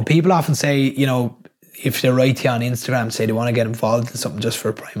know, people often say, you know, if they write to you on Instagram, say they want to get involved in something, just for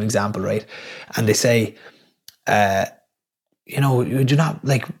a prime example, right? And they say, you know, would you not,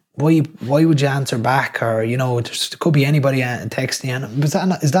 like, why would you answer back? Or, you know, there could be anybody texting you. And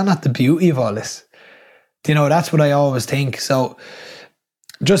is that not the beauty of all this? You know, that's what I always think. So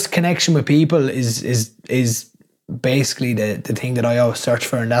just connection with people is basically the thing that I always search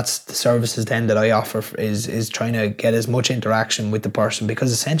for, and that's the services then that I offer is trying to get as much interaction with the person,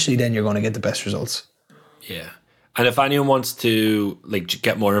 because essentially then you're going to get the best results. Yeah. And if anyone wants to like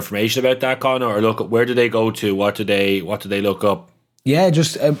get more information about that, Conor, or look at, where do they go to? What do they look up? Yeah,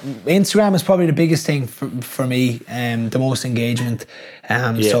 just Instagram is probably the biggest thing for me, the most engagement.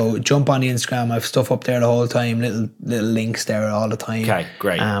 So jump on the Instagram. I have stuff up there the whole time, little links there all the time. Okay,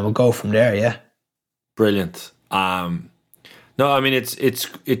 great. We'll go from there. Yeah, brilliant. No, I mean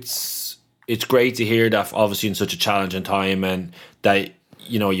it's great to hear that, obviously in such a challenging time, and that,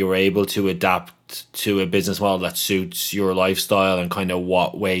 you know, you were able to adapt to a business model that suits your lifestyle and kind of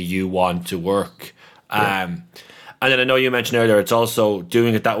what way you want to work. And then I know you mentioned earlier, it's also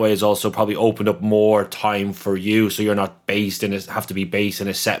doing it that way is also probably opened up more time for you, so you're not have to be based in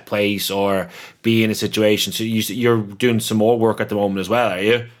a set place or be in a situation. So you're doing some more work at the moment as well, are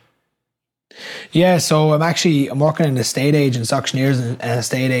you? Yeah, so I'm working in estate agents, auctioneers and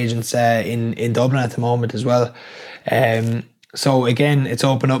estate agents in Dublin at the moment as well. So again, it's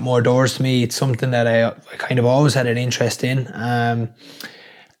opened up more doors to me. It's something that I kind of always had an interest in.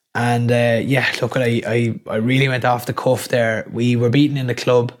 And look, I really went off the cuff there. We were beaten in the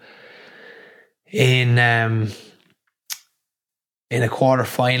club in a quarter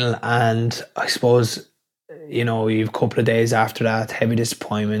final, and I suppose, you've a couple of days after that, heavy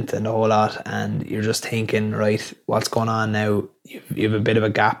disappointment and a whole lot, and you're just thinking, right, what's going on now? You have a bit of a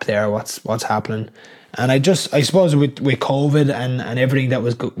gap there. What's happening? And I suppose with COVID and everything that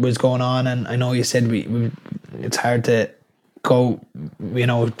was going on, and I know you said we it's hard to go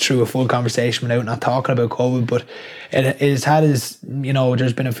through a full conversation without not talking about COVID, but it's had its,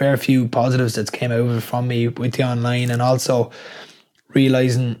 there's been a fair few positives that's came out of it from me with the online, and also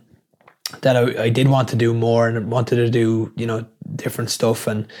realizing that I did want to do more and wanted to do different stuff.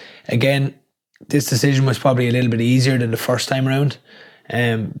 And again, this decision was probably a little bit easier than the first time around,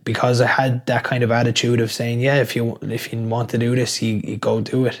 because I had that kind of attitude of saying, yeah, if you want to do this, you go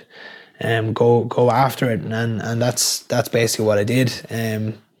do it, go after it, and that's basically what I did.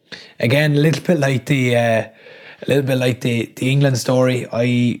 Again, a little bit like the England story.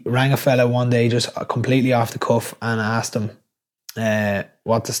 I rang a fella one day just completely off the cuff and asked him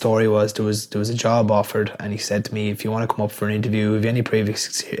what the story was. There was a job offered, and he said to me, if you want to come up for an interview, have you any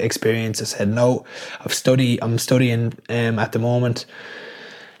previous experience? I said no, I'm studying at the moment,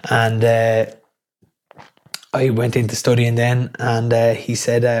 and I went into studying then, and he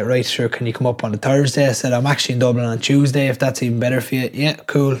said, right, sure, can you come up on a Thursday? I said, I'm actually in Dublin on Tuesday, if that's even better for you. Yeah,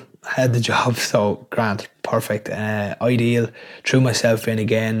 cool. I had the job, so grand, perfect, ideal. Threw myself in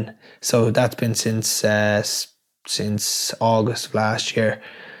again. So that's been since August of last year,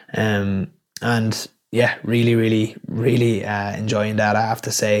 and yeah, really enjoying that, I have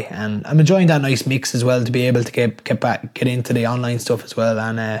to say. And I'm enjoying that nice mix as well, to be able to get into the online stuff as well.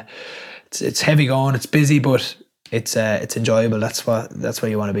 And it's heavy going, it's busy, but it's enjoyable. That's what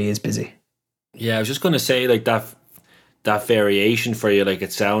you want to be, is busy. Yeah, I was just going to say, like, that variation for you, like,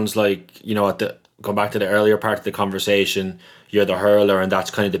 it sounds like, going back to the earlier part of the conversation, you're the hurler, and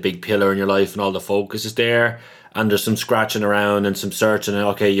that's kind of the big pillar in your life, and all the focus is there. And there's some scratching around and some searching, and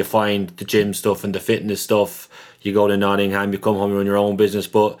okay, you find the gym stuff and the fitness stuff. You go to Nottingham, you come home, you run your own business.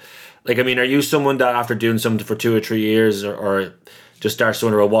 But, like, I mean, are you someone that after doing something for 2 or 3 years, or just starts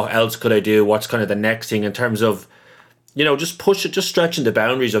wondering, what else could I do? What's kind of the next thing in terms of, just stretching the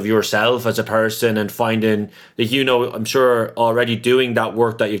boundaries of yourself as a person, and finding that, I'm sure already doing that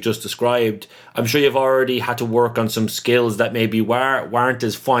work that you've just described, I'm sure you've already had to work on some skills that maybe weren't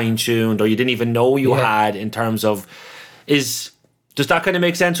as fine-tuned, or you didn't even know you had, in terms of, does that kind of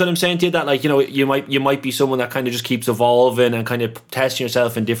make sense what I'm saying to you? That, like, you might be someone that kind of just keeps evolving and kind of testing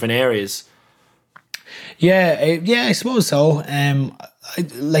yourself in different areas. Yeah, I suppose so.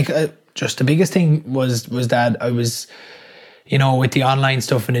 Just the biggest thing was that I was, with the online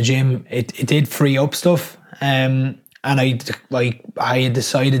stuff in the gym, it did free up stuff. And I had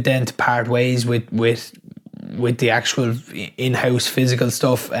decided then to part ways with the actual in-house physical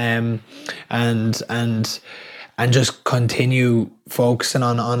stuff, and just continue focusing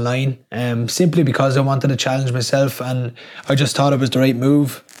on online, simply because I wanted to challenge myself, and I just thought it was the right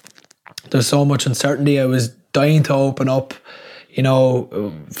move. There's so much uncertainty. I was dying to open up,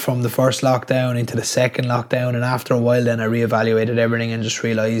 from the first lockdown into the second lockdown, and after a while then I reevaluated everything and just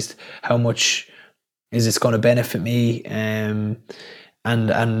realised how much is this going to benefit me, and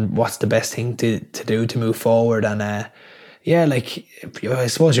what's the best thing to do to move forward. And I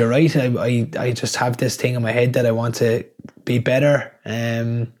suppose you're right. I just have this thing in my head that I want to be better,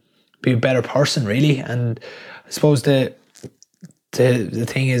 be a better person, really. And I suppose the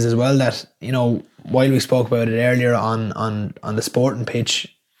thing is as well that, while we spoke about it earlier on the sporting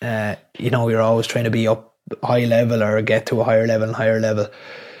pitch, you're always trying to be up high level or get to a higher level and higher level.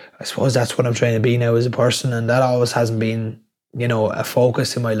 I suppose that's what I'm trying to be now as a person, and that always hasn't been, a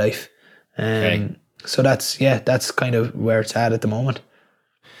focus in my life. Okay. So that's kind of where it's at the moment.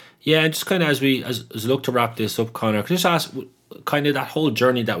 Yeah, and just kind of as we look to wrap this up, Conor, can I just ask, kind of that whole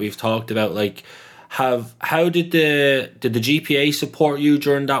journey that we've talked about, like, how did the GPA support you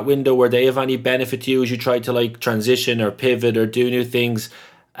during that window? Were they of any benefit to you as you tried to, like, transition or pivot or do new things?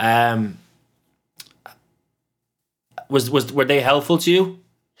 Were they helpful to you?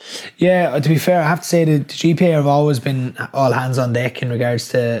 Yeah, to be fair, I have to say that the GPA have always been all hands on deck in regards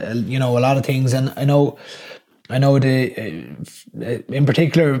to, a lot of things. And I know in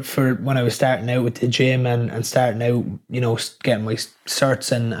particular for when I was starting out with the gym and starting out, getting my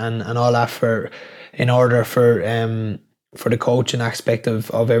certs and all that in order for the coaching aspect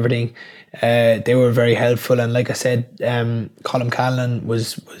of everything. They were very helpful. And like I said, Colm Callan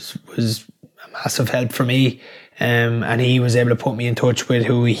was a massive help for me. And he was able to put me in touch with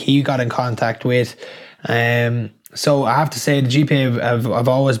who he got in contact with. So I have to say the GPA have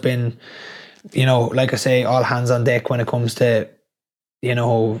always been, like I say, all hands on deck when it comes to, I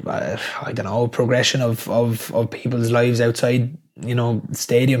don't know, progression of people's lives outside,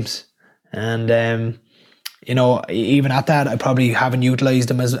 stadiums. And, even at that, I probably haven't utilised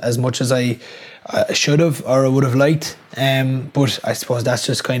them as much as I should have or I would have liked. But I suppose that's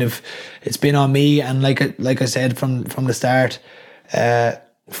just kind of, it's been on me. And like I said from the start,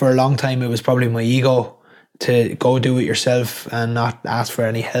 for a long time, it was probably my ego to go do it yourself and not ask for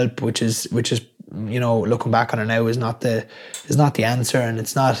any help, which is looking back on it now is not the answer, and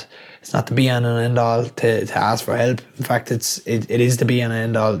it's not the be on and end all to ask for help. In fact, it is the be on and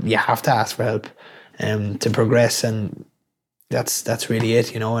end all. You have to ask for help to progress, and that's really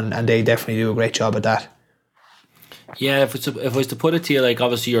it, and they definitely do a great job at that. Yeah, if I was to put it to you, like,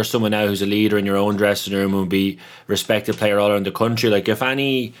 obviously you're someone now who's a leader in your own dressing room and be respected player all around the country. Like, if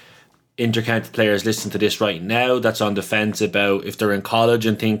any intercounty players listen to this right now that's on the fence about if they're in college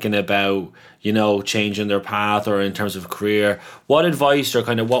and thinking about, changing their path or in terms of career, what advice or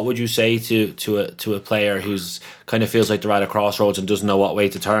kind of what would you say to a player who's kind of feels like they're at a crossroads and doesn't know what way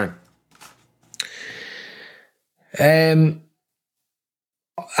to turn?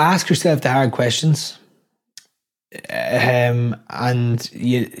 Ask yourself the hard questions. And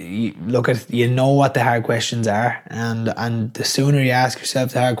you look at, what the hard questions are, and the sooner you ask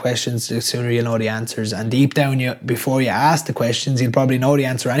yourself the hard questions, the sooner you know the answers. And deep down, before you ask the questions, you'll probably know the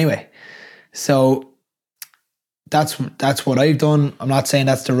answer anyway. So that's what I've done. I'm not saying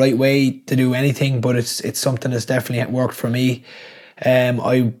that's the right way to do anything, but it's something that's definitely worked for me.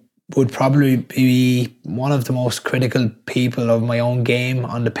 I would probably be one of the most critical people of my own game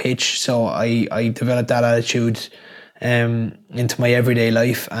on the pitch. So I developed that attitude into my everyday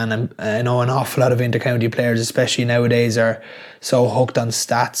life, and I know an awful lot of intercounty players, especially nowadays, are so hooked on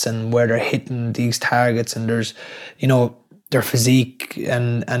stats and where they're hitting these targets, and there's, their physique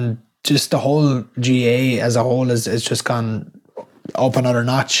and just the whole GA as a whole has just gone up another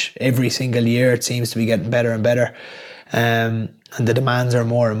notch every single year. It seems to be getting better and better. And the demands are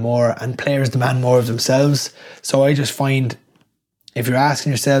more and more, and players demand more of themselves. So I just find if you're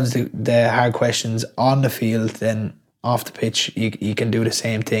asking yourselves the hard questions on the field, then off the pitch you can do the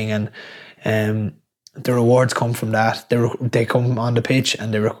same thing, and the rewards come from that. They come on the pitch,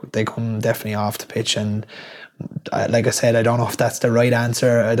 and they come definitely off the pitch. And like I said, I don't know if that's the right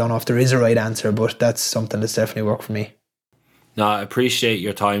answer. I don't know if there is a right answer, but that's something that's definitely worked for me. No, I appreciate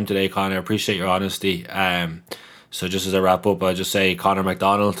your time today, Conor. I appreciate your honesty. So just as I wrap up, I'll just say, Conor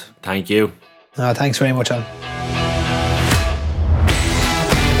McDonald, thank you. Thanks very much, Alan.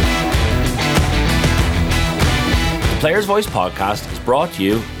 The Players Voice podcast is brought to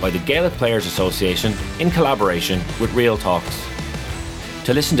you by the Gaelic Players Association in collaboration with Real Talks.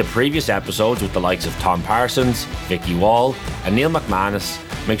 To listen to previous episodes with the likes of Tom Parsons, Vicky Wall and Neil McManus,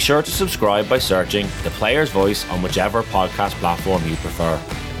 make sure to subscribe by searching The Players Voice on whichever podcast platform you prefer.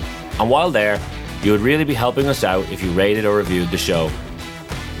 And while there, you would really be helping us out if you rated or reviewed the show.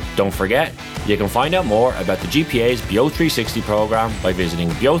 Don't forget, you can find out more about the GPA's BO 360 programme by visiting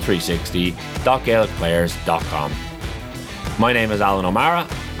bo360.gaelicplayers.com. My name is Alan O'Mara,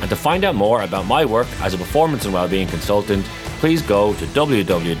 and to find out more about my work as a performance and wellbeing consultant, please go to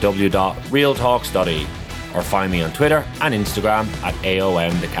www.realtalks.ie or find me on Twitter and Instagram at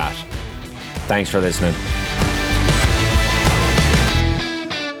AOMTheCat. Thanks for listening.